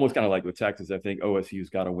 Almost kind of like with Texas, I think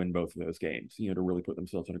OSU's got to win both of those games, to really put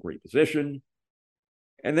themselves in a great position.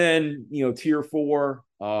 And then, tier 4,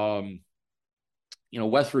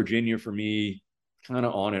 West Virginia for me, kind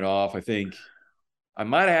of on and off. I think I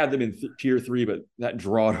might have had them in tier 3, but that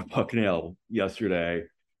draw to Bucknell yesterday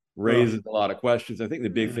raises a lot of questions. I think the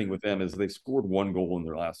big thing with them is they've scored 1 goal in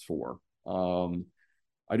their last 4.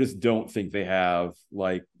 I just don't think they have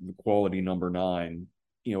like the quality number 9,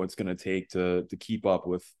 it's going to take to keep up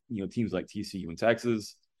with, teams like TCU and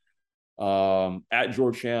Texas. At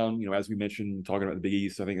Georgetown, as we mentioned, talking about the Big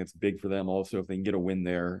East, I think that's big for them also. If they can get a win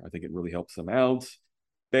there, I think it really helps them out.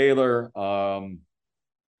 Baylor, I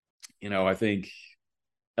think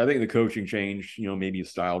the coaching change, maybe a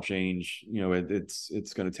style change,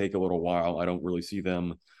 it's going to take a little while. I don't really see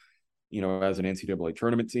them, as an NCAA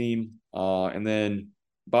tournament team. And then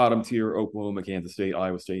bottom tier, Oklahoma, Kansas State,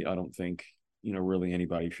 Iowa State. I don't think, really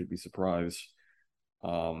anybody should be surprised,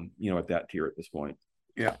 at that tier at this point.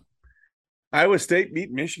 Yeah. Iowa State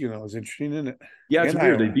beat Michigan. That was interesting, isn't it? Yeah, it's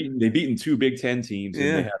weird. They've beaten 2 Big Ten teams, and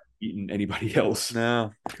they haven't beaten anybody else.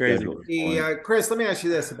 No, crazy. Chris, let me ask you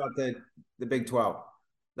this about the Big 12.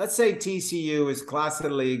 Let's say TCU is class of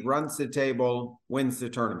the league, runs the table, wins the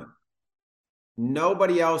tournament.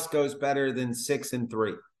 Nobody else goes better than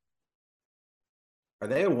 6-3. Are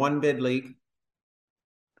they a one-bid league?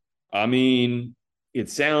 I mean, it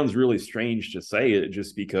sounds really strange to say it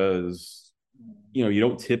just because, you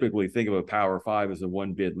don't typically think of a Power Five as a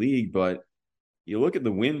one-bid league, but you look at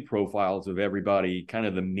the win profiles of everybody, kind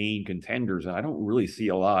of the main contenders, and I don't really see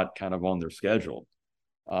a lot kind of on their schedule.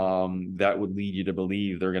 That would lead you to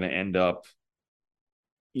believe they're going to end up,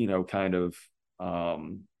 kind of,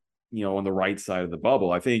 on the right side of the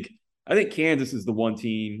bubble. I think Kansas is the one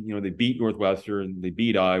team. They beat Northwestern, they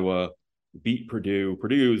beat Iowa, beat Purdue.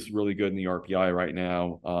 Purdue is really good in the RPI right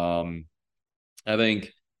now. I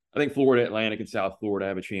think Florida Atlantic and South Florida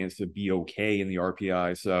have a chance to be okay in the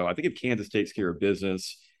RPI. So I think if Kansas takes care of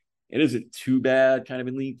business, it isn't too bad kind of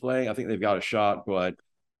in league play. I think they've got a shot, but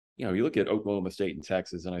you look at Oklahoma State and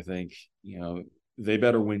Texas, and I think, they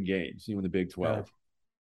better win games, in the Big 12. Yeah.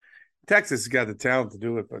 Texas has got the talent to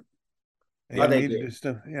do it, but they do.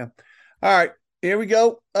 Yeah. All right, here we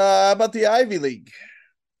go. About the Ivy League.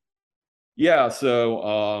 Yeah,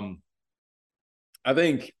 so I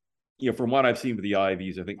think, from what I've seen with the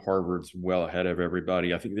Ivies, I think Harvard's well ahead of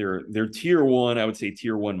everybody. I think they're tier one. I would say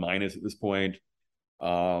tier one minus at this point.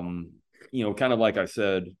 Kind of like I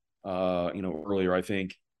said, earlier. I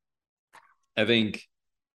think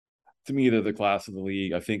to me they're the class of the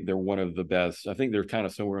league. I think they're one of the best. I think they're kind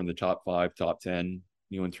of somewhere in the top 5, top 10.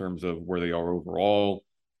 In terms of where they are overall.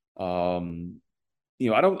 I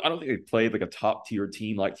don't think they've played like a top tier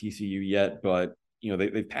team like TCU yet, but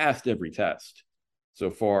they've passed every test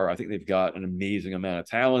so far. I think they've got an amazing amount of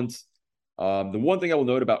talent. The one thing I will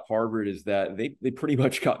note about Harvard is that they pretty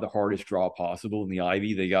much got the hardest draw possible in the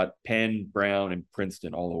Ivy. They got Penn, Brown, and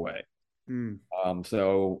Princeton all the way.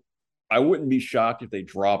 So I wouldn't be shocked if they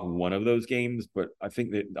drop one of those games, but I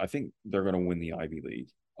think they're going to win the Ivy League.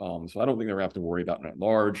 So I don't think they're going to have to worry about it at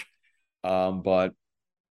large. But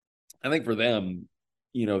I think for them,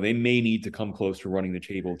 they may need to come close to running the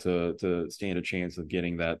table to stand a chance of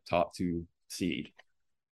getting that top 2 seed,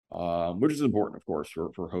 which is important, of course,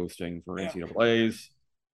 for hosting for NCAAs.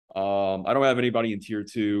 I don't have anybody in tier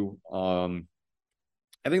 2. I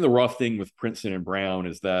think the rough thing with Princeton and Brown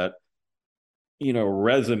is that,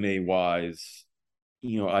 resume wise,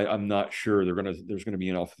 I'm not sure there's gonna be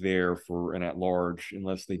enough there for an at-large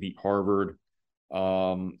unless they beat Harvard.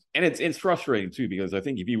 And it's frustrating too, because I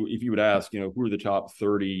think if you would ask, who are the top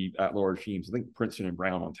 30 at-large teams, I think Princeton and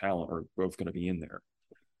Brown on talent are both going to be in there.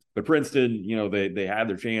 But Princeton, they had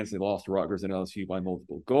their chance. They lost to Rutgers and LSU by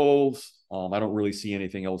multiple goals. I don't really see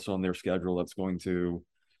anything else on their schedule that's going to,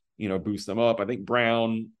 boost them up. I think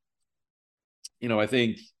Brown, I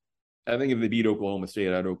think if they beat Oklahoma State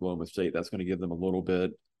at Oklahoma State, that's going to give them a little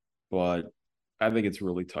bit, but I think it's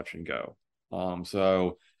really touch and go.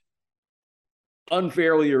 So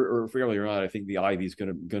unfairly or fairly or not, I think the Ivy is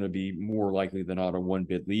going to be more likely than not a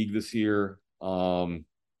one-bid league this year. And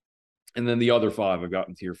then the other 5 I've got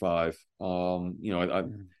in tier 5. I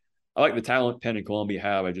like the talent Penn and Columbia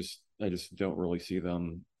have. I just don't really see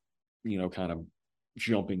them, kind of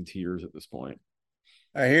jumping tiers at this point.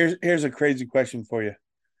 All right, here's a crazy question for you.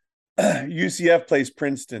 UCF plays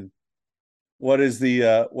Princeton. What is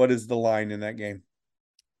the line in that game?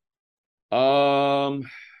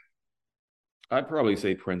 I'd probably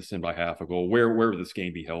say Princeton by half a goal. Where would this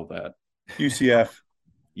game be held at? UCF.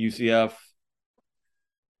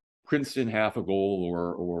 Princeton half a goal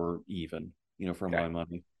or even, for my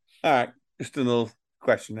money. All right. Just a little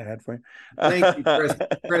question I had for you. Thank you, Chris.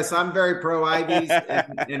 Chris, I'm very pro Ivies,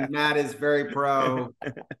 and Matt is very pro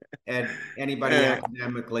and anybody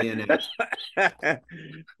academically in it.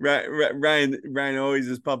 Ryan always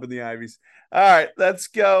is pumping the Ivies. All right, let's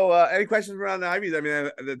go. Any questions around the Ivies? I mean,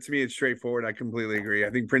 to me, it's straightforward. I completely agree. I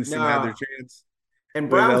think Princeton had their chance. And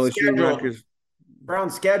Brown's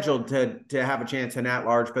scheduled to have a chance in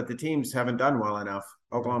at-large, but the teams haven't done well enough.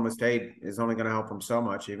 Oklahoma State is only going to help them so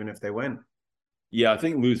much, even if they win. Yeah, I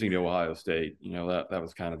think losing to Ohio State, that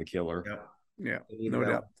was kind of the killer. Yeah, no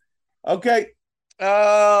doubt. Okay.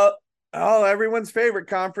 Everyone's favorite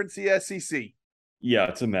conference, the SEC. Yeah,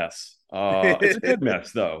 it's a mess. It's a good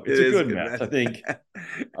mess, though. It's a good mess. I think,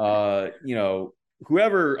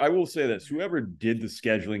 whoever did the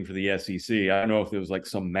scheduling for the SEC, I don't know if it was like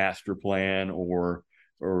some master plan or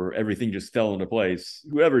everything just fell into place.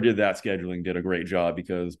 Whoever did that scheduling did a great job,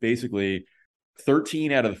 because basically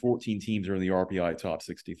 13 out of the 14 teams are in the RPI top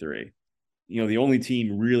 63. The only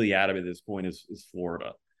team really out of it at this point is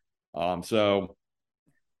Florida. So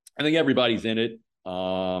I think everybody's in it.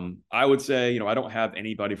 I would say, I don't have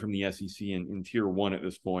anybody from the SEC in tier 1 at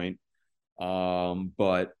this point.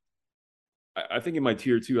 But I think in my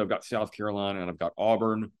tier 2, I've got South Carolina and I've got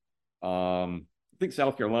Auburn. I think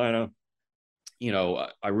South Carolina,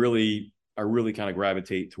 I really kind of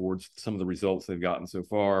gravitate towards some of the results they've gotten so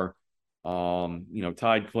far.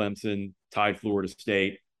 Tied Clemson, tied Florida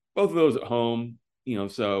State, both of those at home,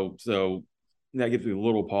 so that gives me a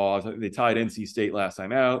little pause. They tied NC State last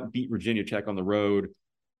time out, beat Virginia Tech on the road.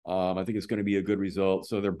 I think it's going to be a good result.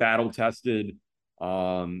 So they're battle tested.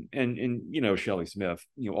 And Shelly Smith,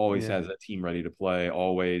 always has that team ready to play.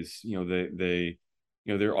 Always,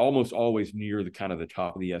 they're almost always near the kind of the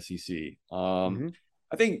top of the SEC.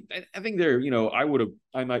 I think they're,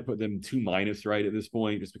 I might put them 2- right at this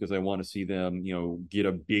point, just because I want to see them, get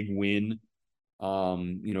a big win,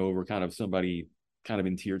 over kind of somebody kind of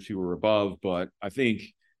in tier 2 or above. But I think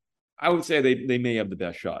I would say they may have the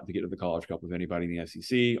best shot to get to the College Cup of anybody in the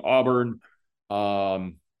SEC. Auburn,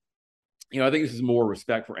 I think this is more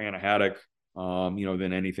respect for Anna Haddock,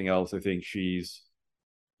 than anything else. I think she's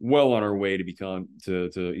well on her way to become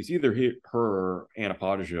it's either her or Anna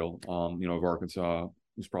Podojil, of Arkansas,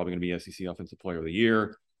 who's probably going to be SEC Offensive Player of the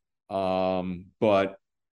Year. But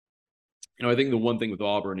I think the one thing with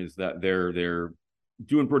Auburn is that they're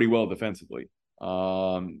doing pretty well defensively.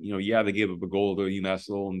 They gave up a goal to UMass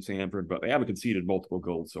Lowell and Sanford, but they haven't conceded multiple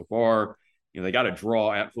goals so far. They got a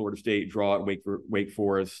draw at Florida State, draw at Wake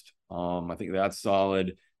Forest. I think that's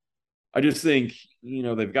solid. I just think,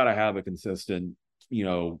 they've got to have a consistent,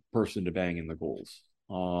 person to bang in the goals.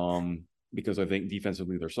 Because I think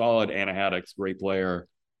defensively they're solid. Anna Haddock's a great player.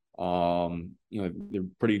 They're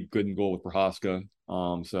pretty good in goal with Prohaska.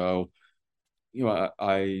 I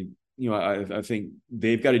think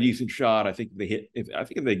they've got a decent shot. I think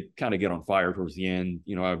if they kind of get on fire towards the end,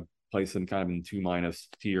 I've placed them kind of in 2-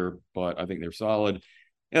 tier, but I think they're solid.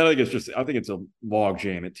 And I think it's a log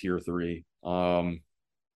jam at tier 3. I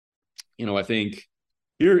think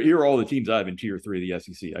here are all the teams I have in tier 3 of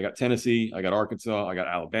the SEC. I got Tennessee, I got Arkansas, I got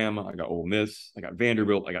Alabama, I got Ole Miss, I got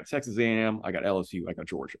Vanderbilt, I got Texas A&M, I got LSU, I got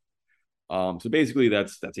Georgia. So basically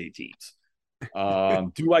that's 8 teams.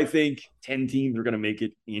 Do I think 10 teams are going to make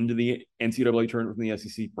it into the NCAA tournament from the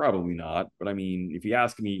SEC? Probably not. But I mean, if you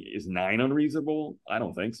ask me, is 9 unreasonable? I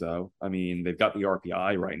don't think so. I mean, they've got the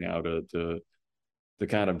RPI right now to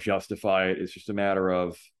kind of justify it. It's just a matter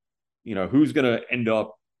of, who's going to end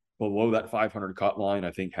up below that 500 cut line.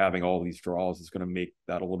 I think having all these draws is going to make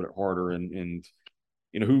that a little bit harder, and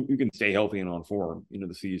who can stay healthy and on form into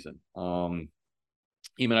the season.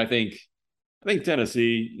 I think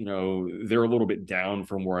Tennessee, they're a little bit down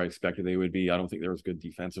from where I expected they would be. I don't think they're as good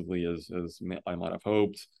defensively as I might have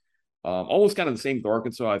hoped. Almost kind of the same with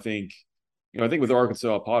Arkansas. I think with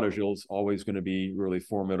Arkansas, Podojil's always going to be really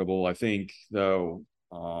formidable. I think, though,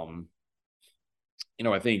 I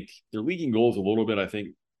think they're leaking goals a little bit. I think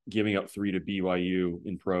giving up 3 to BYU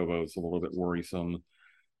in Provo is a little bit worrisome.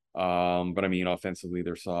 But I mean, offensively,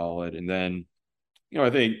 they're solid. And then, I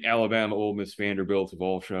think Alabama, Ole Miss, Vanderbilt have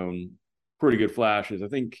all shown pretty good flashes. I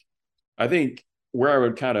think where I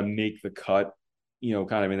would kind of make the cut,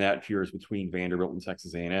 kind of in that tier is between Vanderbilt and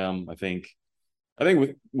Texas A&M. I think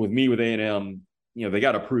with A&M, they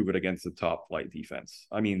got to prove it against the top flight defense.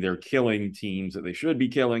 I mean, they're killing teams that they should be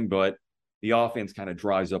killing, but the offense kind of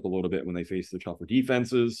dries up a little bit when they face the tougher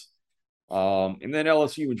defenses. And then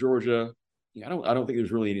LSU and Georgia, I don't think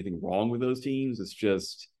there's really anything wrong with those teams. It's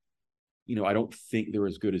just, I don't think they're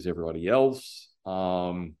as good as everybody else.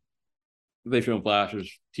 They've shown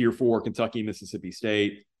flashes. Tier 4, Kentucky, Mississippi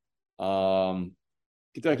State.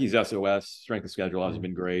 Kentucky's SOS, strength of schedule hasn't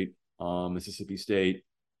been great. Mississippi State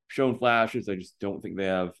shown flashes. I just don't think they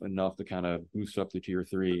have enough to kind of boost up to tier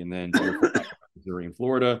 3. And then tier 4, Missouri and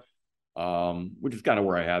Florida, which is kind of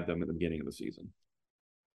where I had them at the beginning of the season.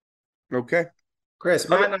 Okay. Chris,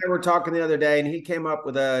 Matt and I were talking the other day, and he came up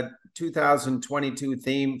with a 2022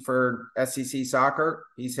 theme for SEC soccer.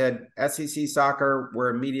 He said, SEC soccer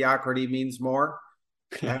where mediocrity means more.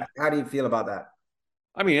 How do you feel about that?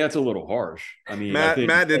 I mean, that's a little harsh. I mean,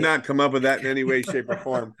 Matt did not come up with that in any way, shape, or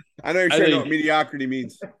form. I know you're saying what mediocrity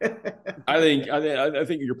means. I think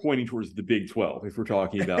you're pointing towards the Big 12 if we're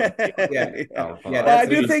talking about. I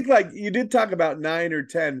do think, like, you did talk about 9 or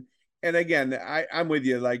 10. And again, I'm with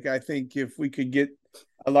you. Like, I think if we could get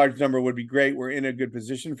a large number would be great. We're in a good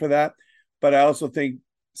position for that. But I also think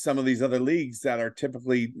some of these other leagues that are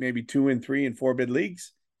typically maybe 2 and 3 and 4 bid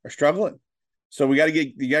leagues are struggling. So you got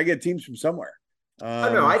to get teams from somewhere.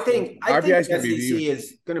 I think SEC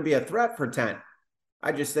is going to be a threat for 10.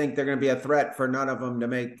 I just think they're going to be a threat for none of them to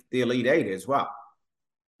make the Elite 8 as well.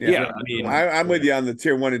 Yeah, I mean, I'm with you on the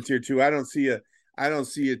tier 1 and tier 2. I don't see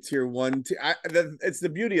a tier 1. It's the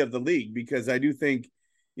beauty of the league, because I do think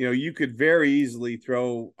you could very easily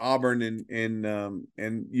throw Auburn and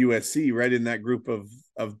USC right in that group of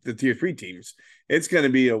the tier 3 teams. It's going to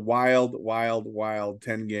be a wild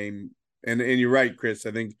 10 game. And you're right, Chris.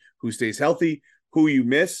 I think who stays healthy, who you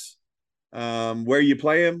miss, where you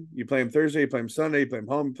play them. You play them Thursday, you play them Sunday, you play them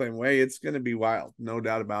home, you play them away. It's going to be wild, no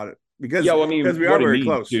doubt about it. Because we are very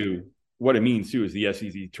close. What it means too is the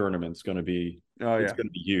SEC tournament's going to be going to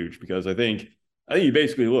be huge, because I think you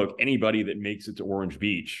basically look anybody that makes it to Orange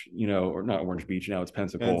Beach, or not Orange Beach now, it's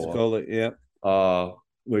Pensacola. Yeah.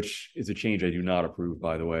 Which is a change I do not approve,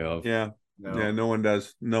 by the way. Of no one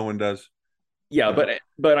does. Yeah,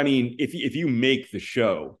 but I mean, if you make the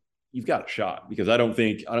show, you've got a shot, because I don't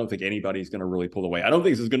think anybody's going to really pull away. I don't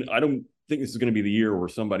think this is going to be the year where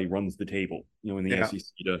somebody runs the table, in the SEC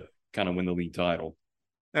to kind of win the league title.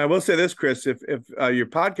 I will say this, Chris, if your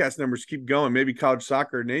podcast numbers keep going, maybe College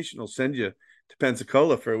Soccer Nation will send you to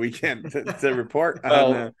Pensacola for a weekend to report.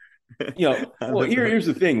 Well, here's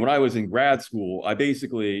the thing. When I was in grad school, I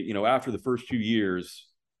basically, after the first 2 years,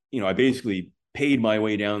 I basically paid my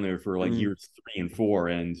way down there for like years 3 and 4,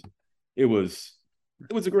 and it was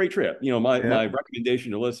a great trip. My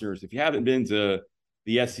recommendation to listeners, if you haven't been to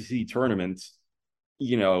the SEC tournaments, put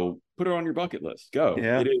it on your bucket list. Go.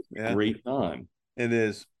 It is a great time. It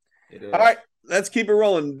is. All right, let's keep it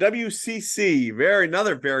rolling. WCC,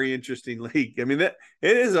 another very interesting league. I mean, it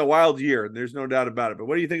is a wild year. There's no doubt about it. But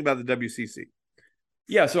what do you think about the WCC?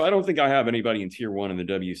 Yeah, so I don't think I have anybody in Tier 1 in the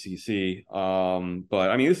WCC.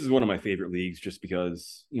 But I mean, this is one of my favorite leagues, just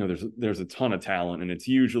because there's a ton of talent, and it's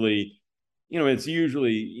usually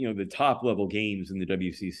the top level games in the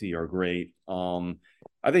WCC are great.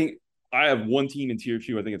 I think I have one team in Tier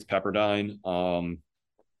 2. I think it's Pepperdine.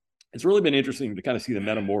 It's really been interesting to kind of see the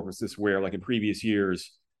metamorphosis where, like in previous years,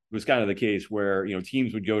 it was kind of the case where,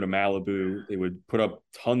 teams would go to Malibu, they would put up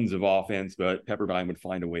tons of offense, but Pepperdine would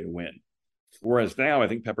find a way to win. Whereas now I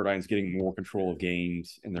think Pepperdine's getting more control of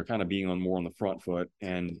games, and they're kind of being more on the front foot,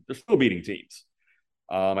 and they're still beating teams.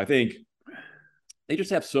 I think they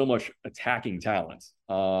just have so much attacking talent.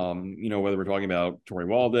 Whether we're talking about Tori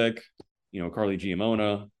Waldick, Carly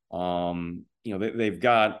Giamona, they've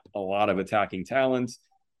got a lot of attacking talent.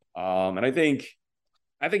 And I think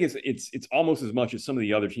it's almost as much as some of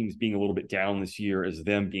the other teams being a little bit down this year as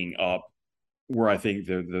them being up, where I think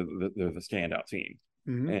they're the standout team.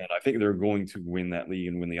 Mm-hmm. And I think they're going to win that league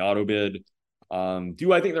and win the auto bid.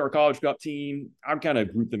 Do I think they're a College Cup team? I'd kind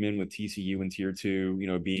of group them in with TCU in Tier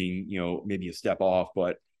 2, being, maybe a step off,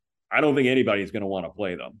 but I don't think anybody's going to want to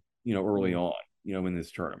play them, early on, in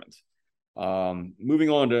this tournament. Moving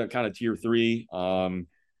on to kind of Tier 3,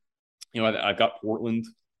 I've got Portland.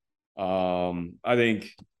 I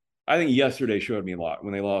think yesterday showed me a lot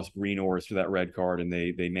when they lost Green Orris to that red card, and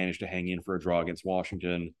they managed to hang in for a draw against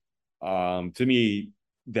Washington. To me,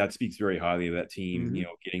 that speaks very highly of that team,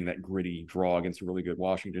 getting that gritty draw against a really good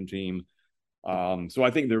Washington team. So I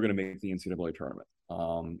think they're going to make the NCAA tournament.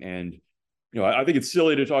 And I think it's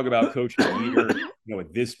silly to talk about coaching here,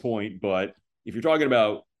 at this point, but if you're talking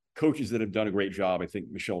about coaches that have done a great job, I think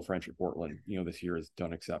Michelle French at Portland, this year has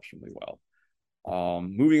done exceptionally well.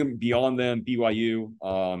 Moving beyond them, BYU.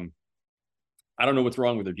 I don't know what's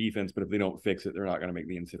wrong with their defense, but if they don't fix it, they're not going to make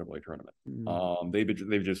the NCAA tournament.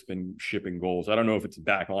 They've just been shipping goals. I don't know if it's a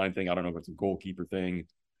backline thing. I don't know if it's a goalkeeper thing.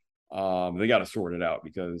 They got to sort it out,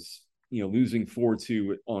 because losing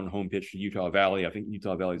 4-2 on home pitch to Utah Valley. I think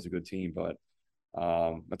Utah Valley is a good team, but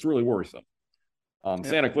that's really worrisome.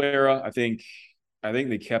 Santa Clara, I think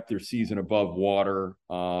they kept their season above water.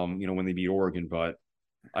 When they beat Oregon, but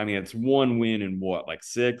I mean, it's one win in like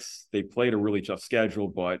 6. They played a really tough schedule,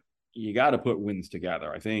 but you got to put wins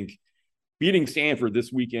together. I think beating Stanford this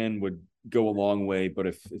weekend would go a long way, but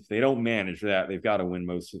if they don't manage that, they've got to win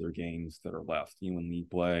most of their games that are left, in league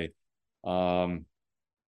play. And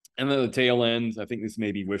then the tail end, I think this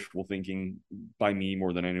may be wishful thinking by me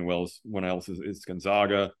more than anyone else is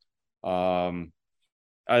Gonzaga. I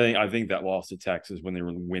think that loss to Texas when they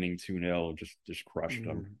were winning 2-0 just crushed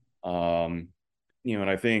them. And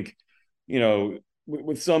I think,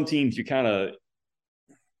 with some teams, you kind of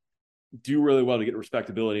do really well to get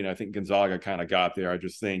respectability, and I think Gonzaga kind of got there. I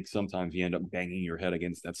just think sometimes you end up banging your head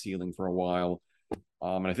against that ceiling for a while.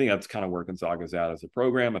 And I think that's kind of where Gonzaga's at as a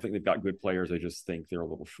program. I think they've got good players. I just think they're a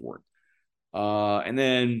little short. And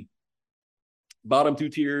then bottom 2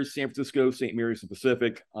 tiers, San Francisco, St. Mary's, and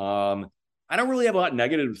Pacific. I don't really have a lot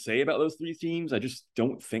negative to say about those 3 teams. I just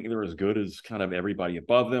don't think they're as good as kind of everybody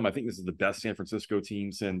above them. I think this is the best San Francisco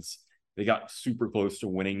team since they got super close to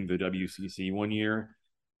winning the WCC one year.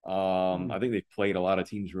 I think they've played a lot of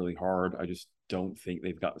teams really hard. I just don't think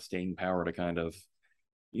they've got the staying power to kind of,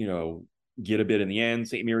 get a bit in the end.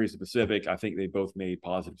 St. Mary's, the Pacific, I think they both made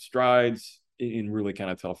positive strides in really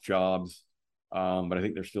kind of tough jobs. But I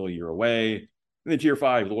think they're still a year away. And then Tier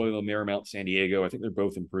 5, Loyola Marymount, San Diego, I think they're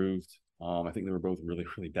both improved. I think they were both really,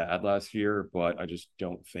 really bad last year, but I just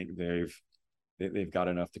don't think they've got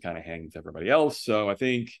enough to kind of hang with everybody else. So I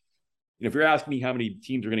think, if you're asking me how many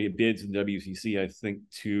teams are going to get bids in WCC, I think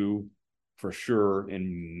 2 for sure,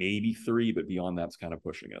 and maybe 3, but beyond that's kind of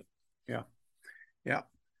pushing it. Yeah.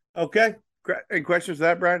 Okay. Any questions to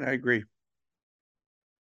that, Brian? I agree.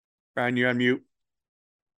 Brian, you're on mute.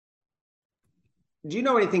 Do you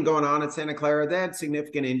know anything going on at Santa Clara? They had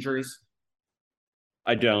significant injuries.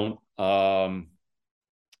 I don't. I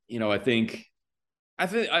think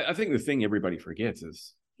the thing everybody forgets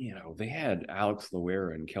is, they had Alex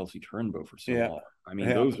Loera and Kelsey Turnbow for so long. I mean,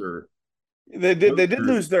 those are they did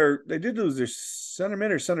lose their center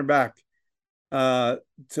mid or center back to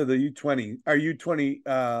the U20. Our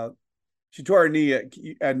U20 she tore her knee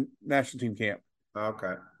at national team camp.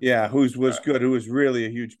 Okay. Yeah, who was good, who was really a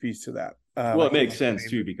huge piece to that. Well, it makes sense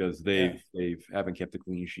too, because they haven't kept a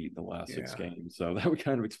clean sheet in the last 6 games, so that would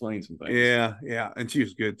kind of explain some things. Yeah, and she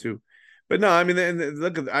was good too. But no, I mean,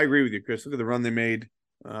 I agree with you, Chris. Look at the run they made.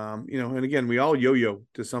 And again, we all yo-yo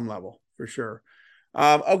to some level for sure.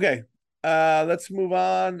 Okay, let's move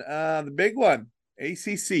on. The big one,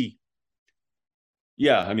 ACC.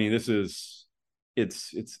 Yeah, I mean, it's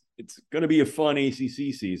going to be a fun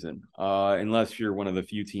ACC season, unless you're one of the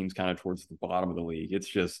few teams kind of towards the bottom of the league. It's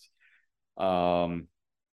just, I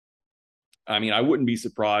mean, I wouldn't be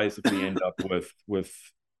surprised if we end up with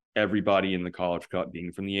everybody in the College Cup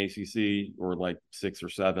being from the ACC, or like 6 or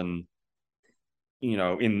 7,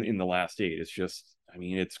 in the last 8. It's just, I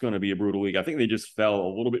mean, it's going to be a brutal league. I think they just fell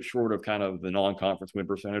a little bit short of kind of the non-conference win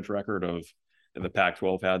percentage record of that the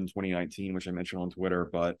Pac-12 had in 2019, which I mentioned on Twitter.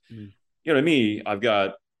 But to me, I've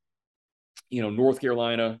got North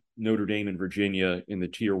Carolina, Notre Dame, and Virginia in the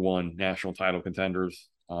Tier 1 national title contenders.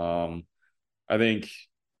 I think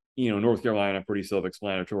North Carolina, pretty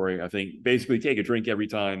self-explanatory. I think basically take a drink every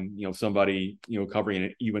time somebody covering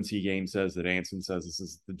an UNC game says that Anson says this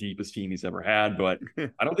is the deepest team he's ever had, but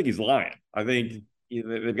I don't think he's lying. I think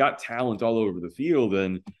they've got talent all over the field,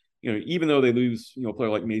 and even though they lose a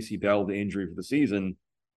player like Macy Bell to injury for the season,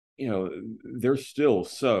 they're still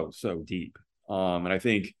so deep. And I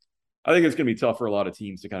think it's going to be tough for a lot of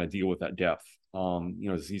teams to kind of deal with that depth. As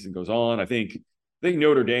the season goes on, I think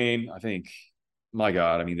Notre Dame, my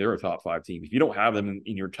God, I mean, they're a top 5 team. If you don't have them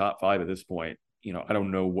in your top 5 at this point, I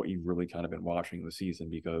don't know what you've really kind of been watching the season,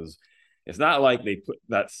 because it's not like they put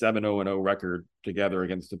that 7-0-0 record together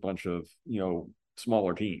against a bunch of,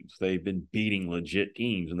 smaller teams. They've been beating legit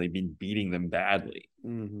teams, and they've been beating them badly.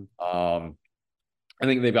 Mm-hmm. I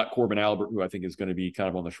think they've got Corbin Albert, who I think is going to be kind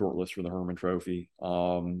of on the short list for the Herman Trophy.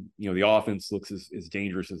 The offense looks as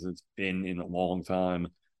dangerous as it's been in a long time.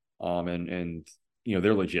 And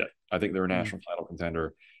they're legit. I think they're a national title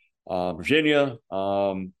contender. Virginia,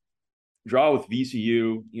 draw with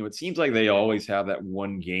VCU. It seems like they always have that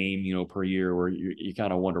one game, per year where you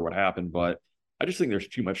kind of wonder what happened. But I just think there's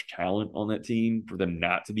too much talent on that team for them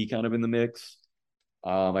not to be kind of in the mix.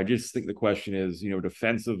 I just think the question is,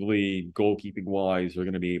 defensively, goalkeeping wise, they're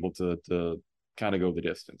going to be able to kind of go the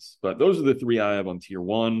distance. But those are the 3 I have on Tier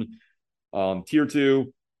 1. Tier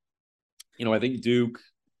 2, I think Duke.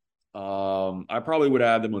 I probably would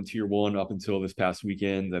add them on Tier 1 up until this past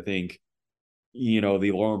weekend. I think, the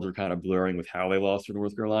alarms are kind of blaring with how they lost to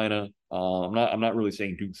North Carolina. I'm not really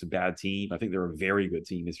saying Duke's a bad team. I think they're a very good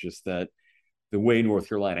team. It's just that the way North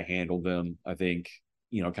Carolina handled them, I think,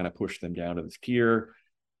 kind of pushed them down to this tier.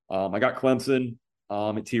 I got Clemson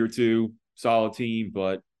at Tier 2, solid team,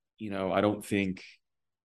 but I don't think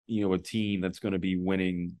a team that's going to be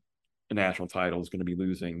winning a national title is going to be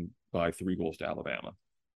losing by 3 goals to Alabama.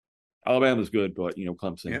 Alabama's good, but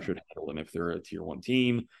Clemson should handle them if they're a Tier 1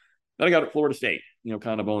 team. Then I got Florida State,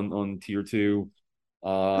 kind of on Tier 2.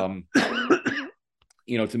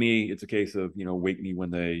 To me, it's a case of wake me when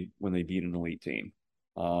they beat an elite team.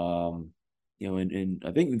 And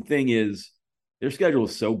I think the thing is their schedule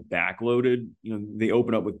is so backloaded. They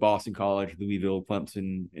open up with Boston College, Louisville,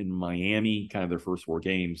 Clemson, and Miami, kind of their first 4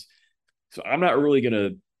 games. So I'm not really going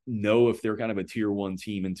to know if they're kind of a Tier 1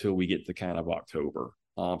 team until we get to kind of October.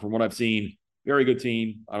 From what I've seen, very good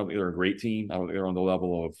team. I don't think they're a great team. I don't think they're on the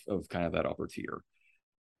level of kind of that upper tier.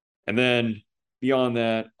 And then beyond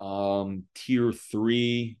that, Tier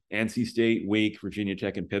 3, NC State, Wake, Virginia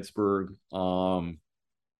Tech, and Pittsburgh. I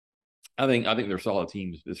think they're solid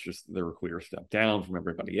teams. It's just they're a clear step down from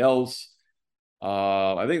everybody else.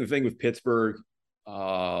 I think the thing with Pittsburgh,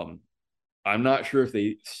 I'm not sure if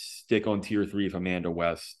they stick on tier 3 if Amanda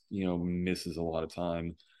West, misses a lot of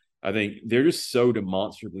time. I think they're just so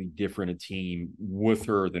demonstrably different a team with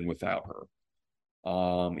her than without her.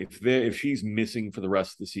 If she's missing for the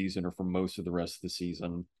rest of the season or for most of the rest of the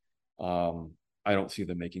season, I don't see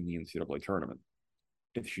them making the NCAA tournament.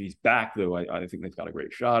 If she's back, though, I think they've got a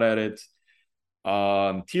great shot at it.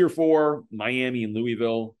 Tier 4, Miami and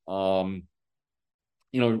Louisville.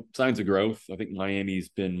 Signs of growth. I think Miami's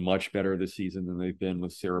been much better this season than they've been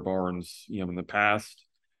with Sarah Barnes, in the past.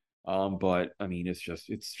 But I mean, it's just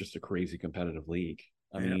a crazy competitive league.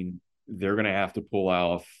 I mean, they're going to have to pull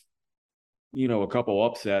off, a couple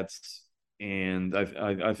upsets. And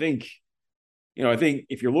I think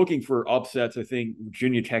if you're looking for upsets, I think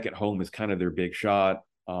Virginia Tech at home is kind of their big shot.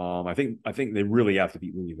 I think they really have to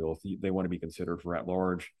beat Louisville if they want to be considered for at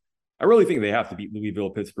large. I really think they have to beat Louisville,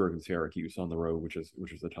 Pittsburgh, and Syracuse on the road, which is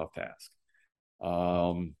a tough task.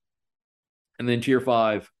 And then tier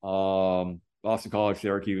 5, Boston College,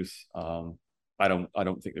 Syracuse. I don't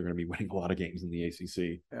think they're going to be winning a lot of games in the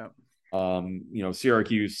ACC. Yeah.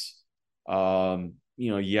 Syracuse. They're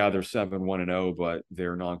 7-1-0, but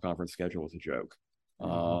their non-conference schedule is a joke.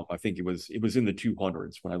 I think it was in the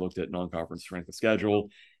 200s when I looked at non-conference strength of schedule.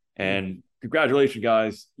 And congratulations,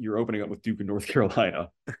 guys! You're opening up with Duke and North Carolina.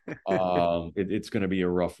 It's going to be a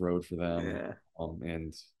rough road for them. So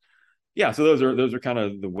those are kind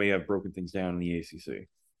of the way I've broken things down in the ACC.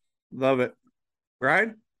 Love it,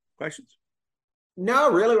 Brian. Questions?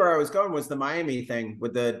 No, really, where I was going was the Miami thing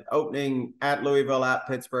with the opening at Louisville, at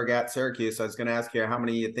Pittsburgh, at Syracuse. I was going to ask you how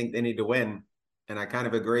many you think they need to win, and I kind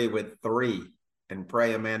of agree with 3. And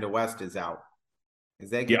pray Amanda West is out. If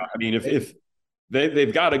they've got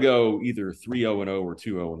to go either 3-0-0 or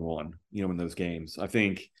 2-0-1, in those games. I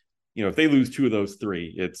think, if they lose 2 of those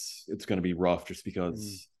 3, it's going to be rough just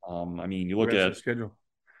because, you look at schedule.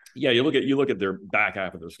 Yeah, you look at their back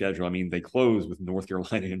half of their schedule. I mean, they close with North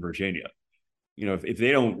Carolina and Virginia. If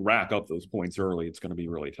they don't rack up those points early, it's going to be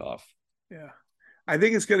really tough. Yeah. I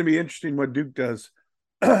think it's going to be interesting what Duke does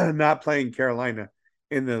not playing Carolina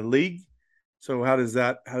in the league. So how does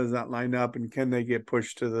that line up, and can they get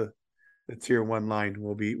pushed to the tier 1 line?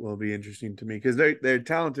 Will be interesting to me because they're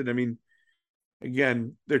talented. I mean,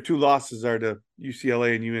 again, their 2 losses are to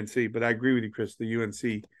UCLA and UNC, but I agree with you, Chris. The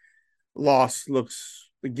UNC loss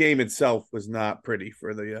the game itself was not pretty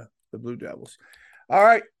for the Blue Devils. All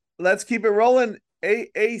right, let's keep it rolling.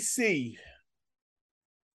 AAC.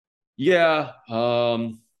 Yeah.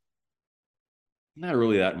 Not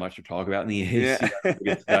really that much to talk about in the AAC.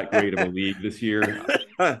 It's that great of a league this year.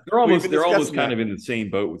 They're almost kind of in the same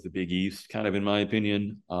boat with the Big East, kind of in my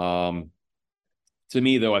opinion. To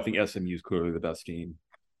me, though, I think SMU is clearly the best team.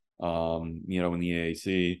 In the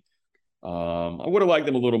AAC. I would have liked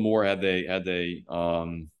them a little more had they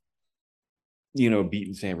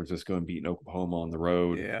beaten San Francisco and beaten Oklahoma on the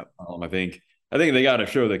road. Yeah. I think they got to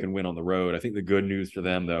show they can win on the road. I think the good news for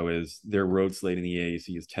them, though, is their road slate in the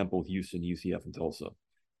AAC is Temple, Houston, UCF, and Tulsa.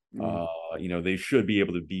 They should be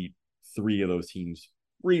able to beat 3 of those teams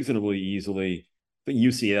reasonably easily. I think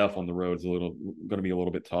UCF on the road is going to be a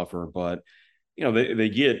little bit tougher, but they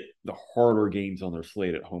get the harder games on their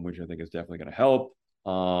slate at home, which I think is definitely going to help.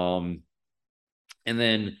 But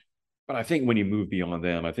I think when you move beyond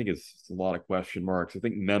them, I think it's a lot of question marks. I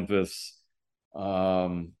think Memphis.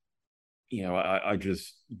 I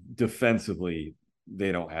just defensively,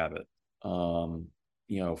 they don't have it.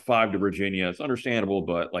 5 to Virginia, it's understandable,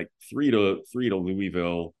 but like 3 to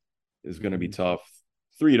Louisville is going to be tough.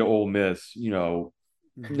 3 to Ole Miss, no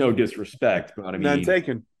disrespect, but I mean, none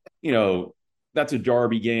taken. That's a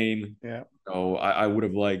derby game. Yeah. I would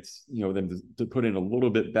have liked, them to put in a little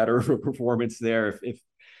bit better of a performance there. If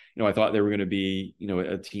I thought they were going to be,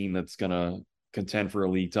 a team that's going to contend for a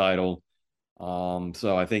league title.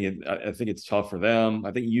 So I think it's tough for them.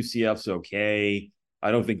 I think UCF's okay.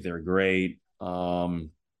 I don't think they're great.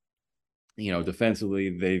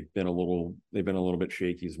 Defensively they've been a little bit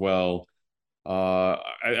shaky as well.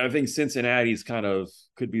 I think Cincinnati's kind of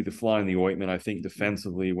could be the fly in the ointment. I think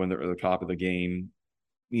defensively when they're at the top of the game,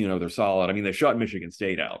 they're solid. I mean, they shut Michigan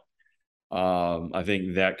State out. I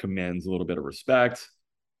think that commends a little bit of respect.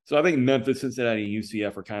 So I think Memphis, Cincinnati, and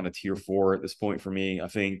UCF are kind of tier 4 at this point for me. I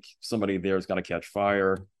think somebody there's got to catch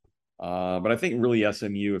fire. But I think really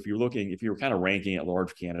SMU, if you're kind of ranking at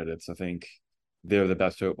large candidates, I think they're the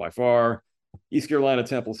best hope by far. East Carolina,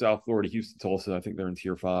 Temple, South Florida, Houston, Tulsa, I think they're in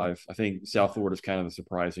tier 5. I think South Florida is kind of the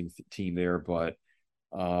surprising team there, but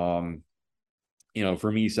for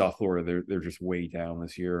me, South Florida, they're just way down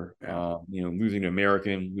this year. Losing to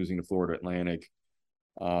American, losing to Florida Atlantic.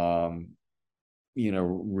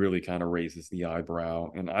 really kind of raises the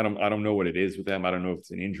eyebrow. And I don't know what it is with them. I don't know if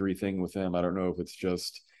it's an injury thing with them. I don't know if it's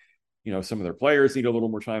just, some of their players need a little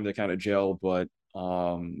more time to kind of gel, but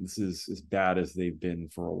this is as bad as they've been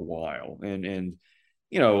for a while. And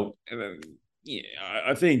I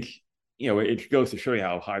think, it goes to show you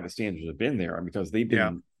how high the standards have been there because they've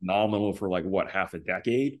been nominal for like half a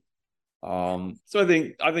decade. So I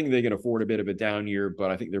think they can afford a bit of a down year,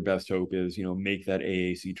 but I think their best hope is, make that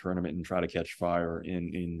AAC tournament and try to catch fire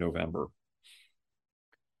in November.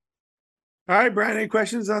 All right, Brian, any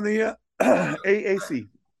questions on the AAC?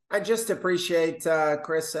 I just appreciate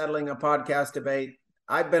Chris settling a podcast debate.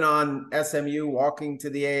 I've been on SMU walking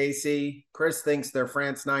to the AAC. Chris thinks they're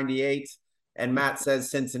France 98, and Matt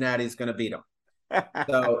says Cincinnati's going to beat them.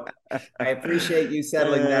 So I appreciate you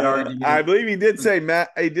settling that argument. I believe he did say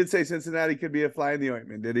Cincinnati could be a fly in the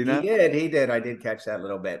ointment. Did he not? He did. I did catch that a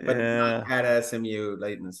little bit, but not at SMU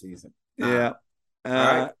late in the season. Yeah. All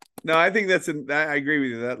right. No, I think I agree with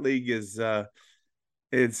you. That league is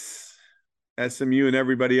it's SMU and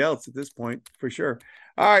everybody else at this point for sure.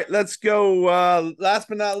 All right, let's go. Last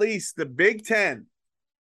but not least, the Big Ten,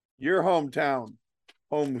 your hometown,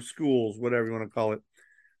 home schools, whatever you want to call it.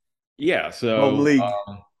 Yeah, so home league.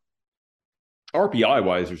 RPI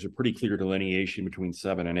wise, there's a pretty clear delineation between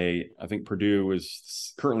 7 and 8. I think Purdue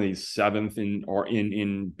is currently 7th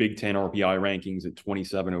in Big Ten RPI rankings at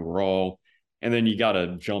 27 overall, and then you got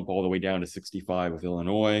to jump all the way down to 65 with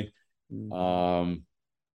Illinois.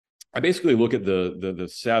 I basically look at the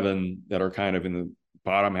 7 that are kind of in the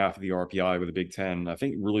bottom half of the RPI with the Big Ten. I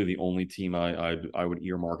think really the only team I would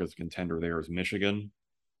earmark as a contender there is Michigan.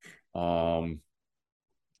 I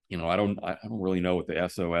don't really know what the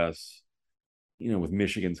SOS, with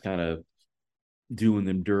Michigan's kind of doing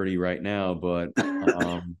them dirty right now, but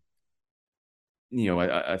I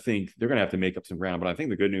think they're going to have to make up some ground. But I think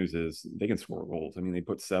the good news is they can score goals. I mean, they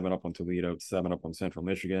put 7 up on Toledo, 7 up on Central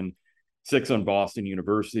Michigan, 6 on Boston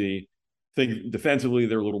University. I think defensively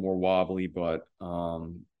they're a little more wobbly, but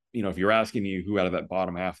if you're asking me who out of that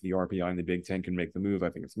bottom half of the RPI in the Big Ten can make the move, I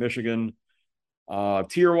think it's Michigan.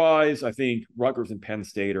 Tier-wise, I think Rutgers and Penn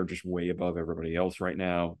State are just way above everybody else right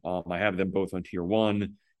now. I have them both on Tier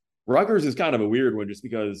 1. Rutgers is kind of a weird one just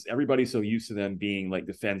because everybody's so used to them being like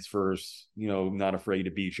defense first, not afraid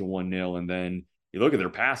to beat you 1-0. And then you look at their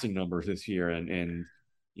passing numbers this year and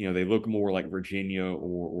they look more like Virginia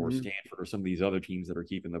or Stanford or some of these other teams that are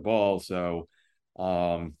keeping the ball. So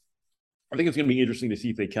I think it's going to be interesting to see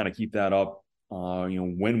if they kind of keep that up,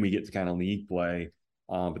 when we get to kind of league play.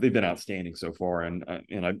 But they've been outstanding so far. And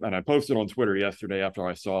I posted on Twitter yesterday after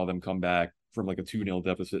I saw them come back from like a 2-0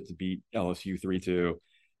 deficit to beat LSU 3-2.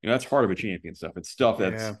 That's heart of a champion stuff. It's stuff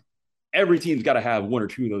that's every team's got to have 1 or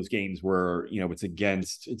 2 of those games where,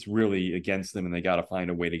 it's really against them and they got to find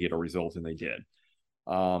a way to get a result, and they did.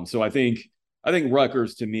 So I think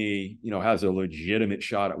Rutgers to me, has a legitimate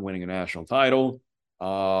shot at winning a national title.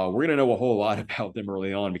 We're going to know a whole lot about them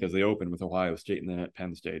early on because they opened with Ohio State and then at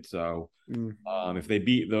Penn State. So if they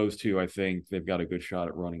beat those two, I think they've got a good shot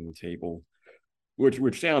at running the table,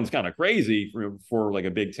 which sounds kind of crazy for like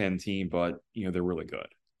a Big Ten team, but they're really good.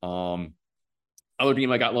 Other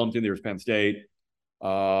team I got lumped in there is Penn State.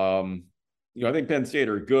 I think Penn State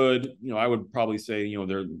are good. I would probably say,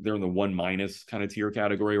 they're in the 1- kind of tier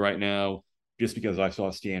category right now, just because I saw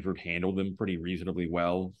Stanford handle them pretty reasonably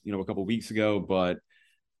well, a couple of weeks ago. But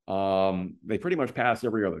they pretty much passed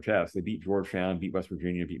every other test. They beat Georgetown, beat West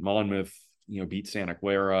Virginia, beat Monmouth, beat Santa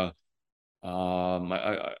Clara.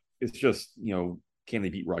 It's just, can they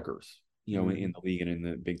beat Rutgers, in the league and in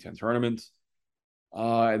the Big Ten tournaments?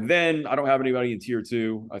 And then I don't have anybody in tier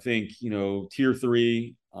 2. I think, tier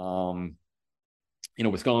 3,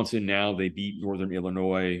 Wisconsin now, they beat Northern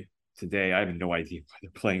Illinois today. I have no idea why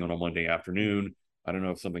they're playing on a Monday afternoon. I don't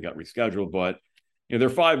know if something got rescheduled, but they're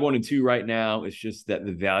 5-1-2 right now. It's just that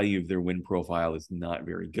the value of their win profile is not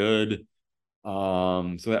very good.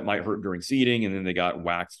 So that might hurt during seeding. And then they got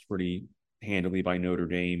waxed pretty handily by Notre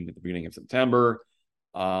Dame at the beginning of September.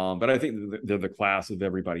 But I think they're the class of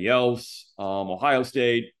everybody else. Ohio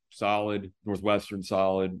State, solid. Northwestern,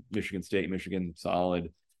 solid. Michigan State, Michigan,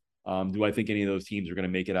 solid. Do I think any of those teams are going to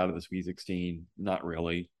make it out of the Sweet 16? Not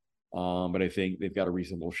really. But I think they've got a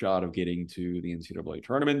reasonable shot of getting to the NCAA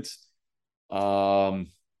tournament.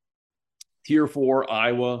 Tier 4,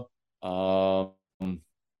 Iowa.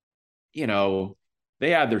 They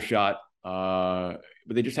had their shot, but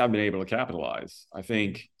they just haven't been able to capitalize. I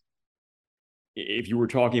think if you were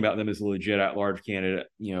talking about them as a legit at-large candidate,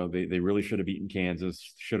 they really should have beaten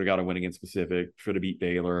Kansas, should have got a win against Pacific, should have beat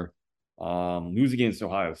Baylor. Lose against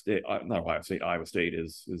Iowa State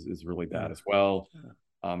is really bad as well.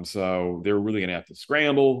 So they're really going to have to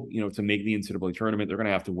scramble, to make the NCAA tournament. They're going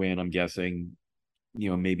to have to win, I'm guessing,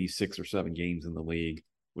 maybe 6 or 7 games in the league,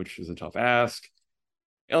 which is a tough ask.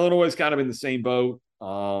 Illinois is kind of in the same boat.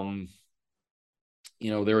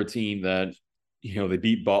 They're a team that, they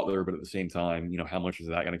beat Butler, but at the same time, how much is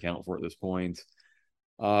that going to count for at this point?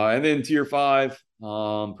 And then Tier 5,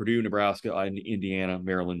 Purdue, Nebraska, Indiana,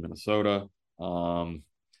 Maryland, Minnesota. I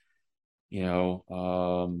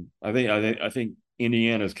think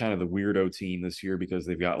Indiana is kind of the weirdo team this year because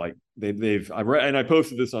they've got I've read, and I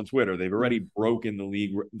posted this on Twitter. They've already broken the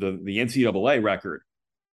league, the NCAA record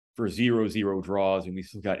for 0-0 draws, and we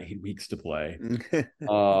still got 8 weeks to play.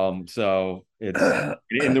 So it's,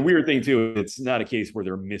 and the weird thing too, it's not a case where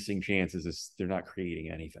they're missing chances. It's they're not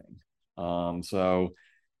creating anything. So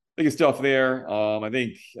I think it's tough there. I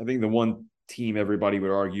think the one team everybody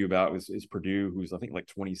would argue about is Purdue, who's I think like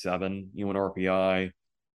 27, in RPI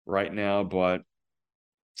right now. But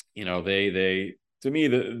they to me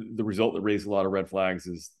the result that raised a lot of red flags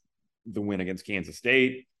is the win against Kansas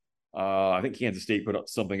State. I think Kansas State put up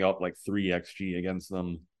something up like 3 XG against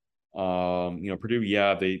them. Purdue,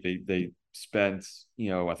 yeah, they spent,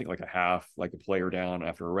 I think like a half, like a player down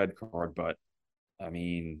after a red card, but I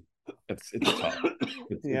mean, it's tough.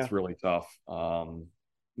 It's really tough.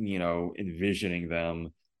 Envisioning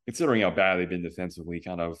them, considering how bad they've been defensively,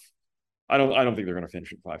 kind of, I don't think they're going to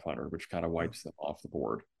finish at 500, which kind of wipes them off the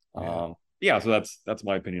board. So that's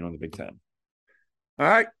my opinion on the Big Ten. All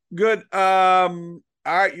right, good.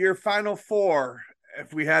 All right, your final 4.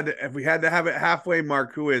 If we had to have it halfway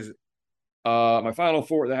mark, who is it? My final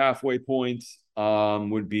 4 at the halfway point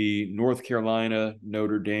would be North Carolina,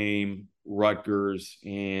 Notre Dame, Rutgers,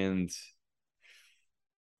 and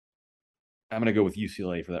I'm going to go with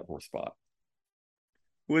UCLA for that 4th spot.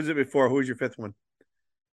 Who is it before? Who's your 5th one?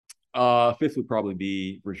 5th would probably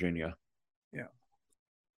be Virginia. Yeah.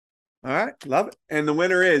 All right, love it. And the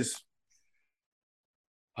winner is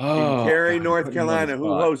Cary, North Carolina. Who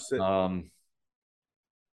hosts it? I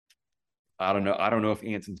don't know if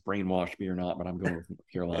Anson's brainwashed me or not, but I'm going with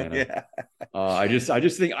North Carolina. I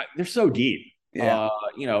just think they're so deep. Yeah.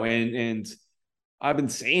 And I've been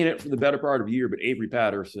saying it for the better part of a year, but Avery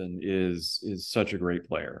Patterson is such a great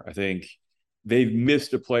player. I think they've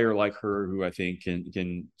missed a player like her who I think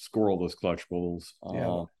can score all those clutch goals.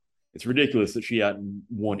 It's ridiculous that she hadn't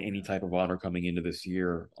won any type of honor coming into this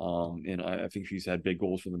year. And I think she's had big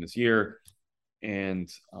goals for them this year. And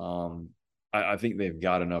I think they've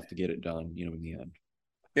got enough to get it done, in the end.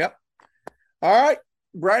 Yep. All right.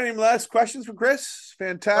 Brian, any last questions for Chris?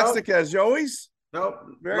 Fantastic as always. Nope.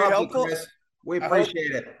 Very helpful. Chris. We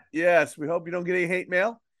appreciate it. Yes. We hope you don't get any hate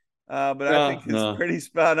mail. But I think it's pretty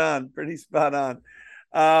spot on.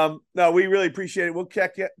 No, we really appreciate it. We'll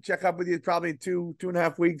check up with you probably in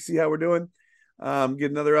 2.5 weeks, see how we're doing.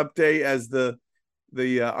 Get another update as the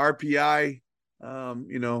RPI,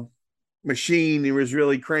 machine was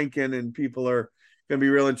really cranking and people are going to be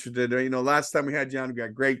real interested. Last time we had you on, we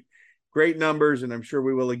got great numbers, and I'm sure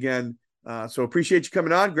we will again. So appreciate you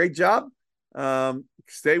coming on. Great job.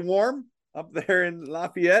 Stay warm up there in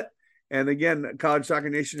Lafayette. And again, College Soccer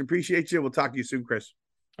Nation, appreciate you. We'll talk to you soon, Chris.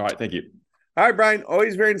 All right. Thank you. All right, Brian.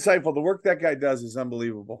 Always very insightful. The work that guy does is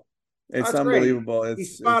unbelievable. It's unbelievable.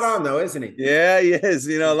 He's spot on, though, isn't he? Yeah, he is.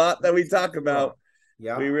 A lot that we talk about.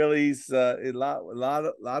 Yeah, we really a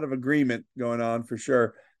lot of agreement going on for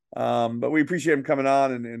sure. But we appreciate him coming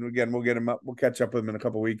on, and again, we'll get him up. We'll catch up with him in a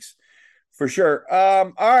couple of weeks for sure.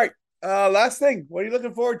 All right. Last thing, what are you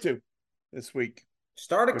looking forward to this week?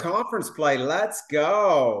 Start a conference play. Let's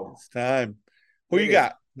go. It's time. Who you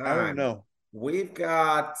got? I don't know. We've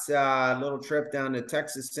got a little trip down to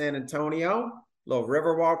Texas, San Antonio, a little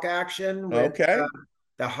Riverwalk action with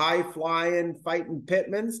the high-flying fighting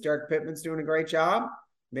Pittmans. Derek Pittman's doing a great job.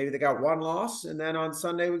 Maybe they got 1 loss, and then on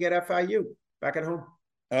Sunday we get FIU back at home.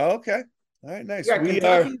 Oh, okay. All right, nice.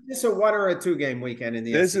 Kentucky, this is a 1 or a 2 game weekend in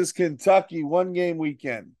the This is Kentucky 1 game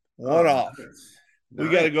weekend. One off. We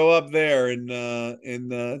got to go up there, and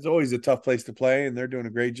it's always a tough place to play, and they're doing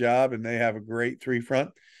a great job, and they have a great 3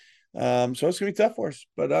 front. So it's gonna be tough for us,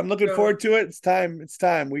 but I'm looking forward to it. It's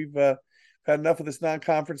time. We've had enough of this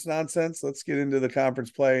non-conference nonsense. Let's get into the conference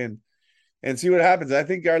play and see what happens. I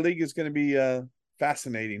think our league is going to be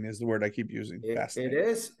fascinating. Is the word I keep using. It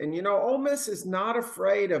is, and Ole Miss is not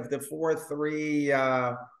afraid of the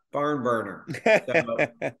 4-3 barn burner. So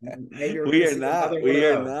we are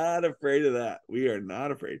not afraid of that. We are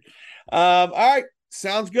not afraid. All right,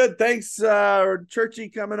 sounds good. Thanks, Churchy,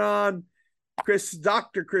 coming on.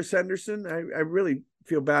 Dr. Chris Henderson. I really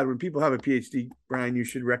feel bad when people have a PhD, Brian. You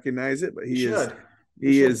should recognize it, but he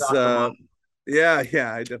is Yeah.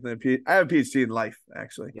 I definitely have a PhD in life,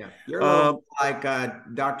 actually. Yeah, you're a little like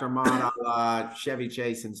Dr. Mott, Chevy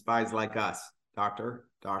Chase and Spies Like Us, Doctor.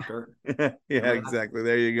 Yeah, exactly.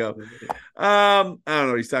 There you go. I don't know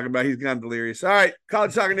what he's talking about. He's gone delirious. All right,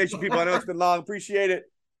 College Soccer Nation people, I know it's been long. Appreciate it.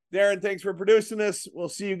 Darren, thanks for producing this. We'll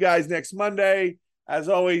see you guys next Monday. As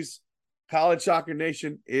always, College Soccer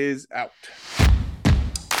Nation is out.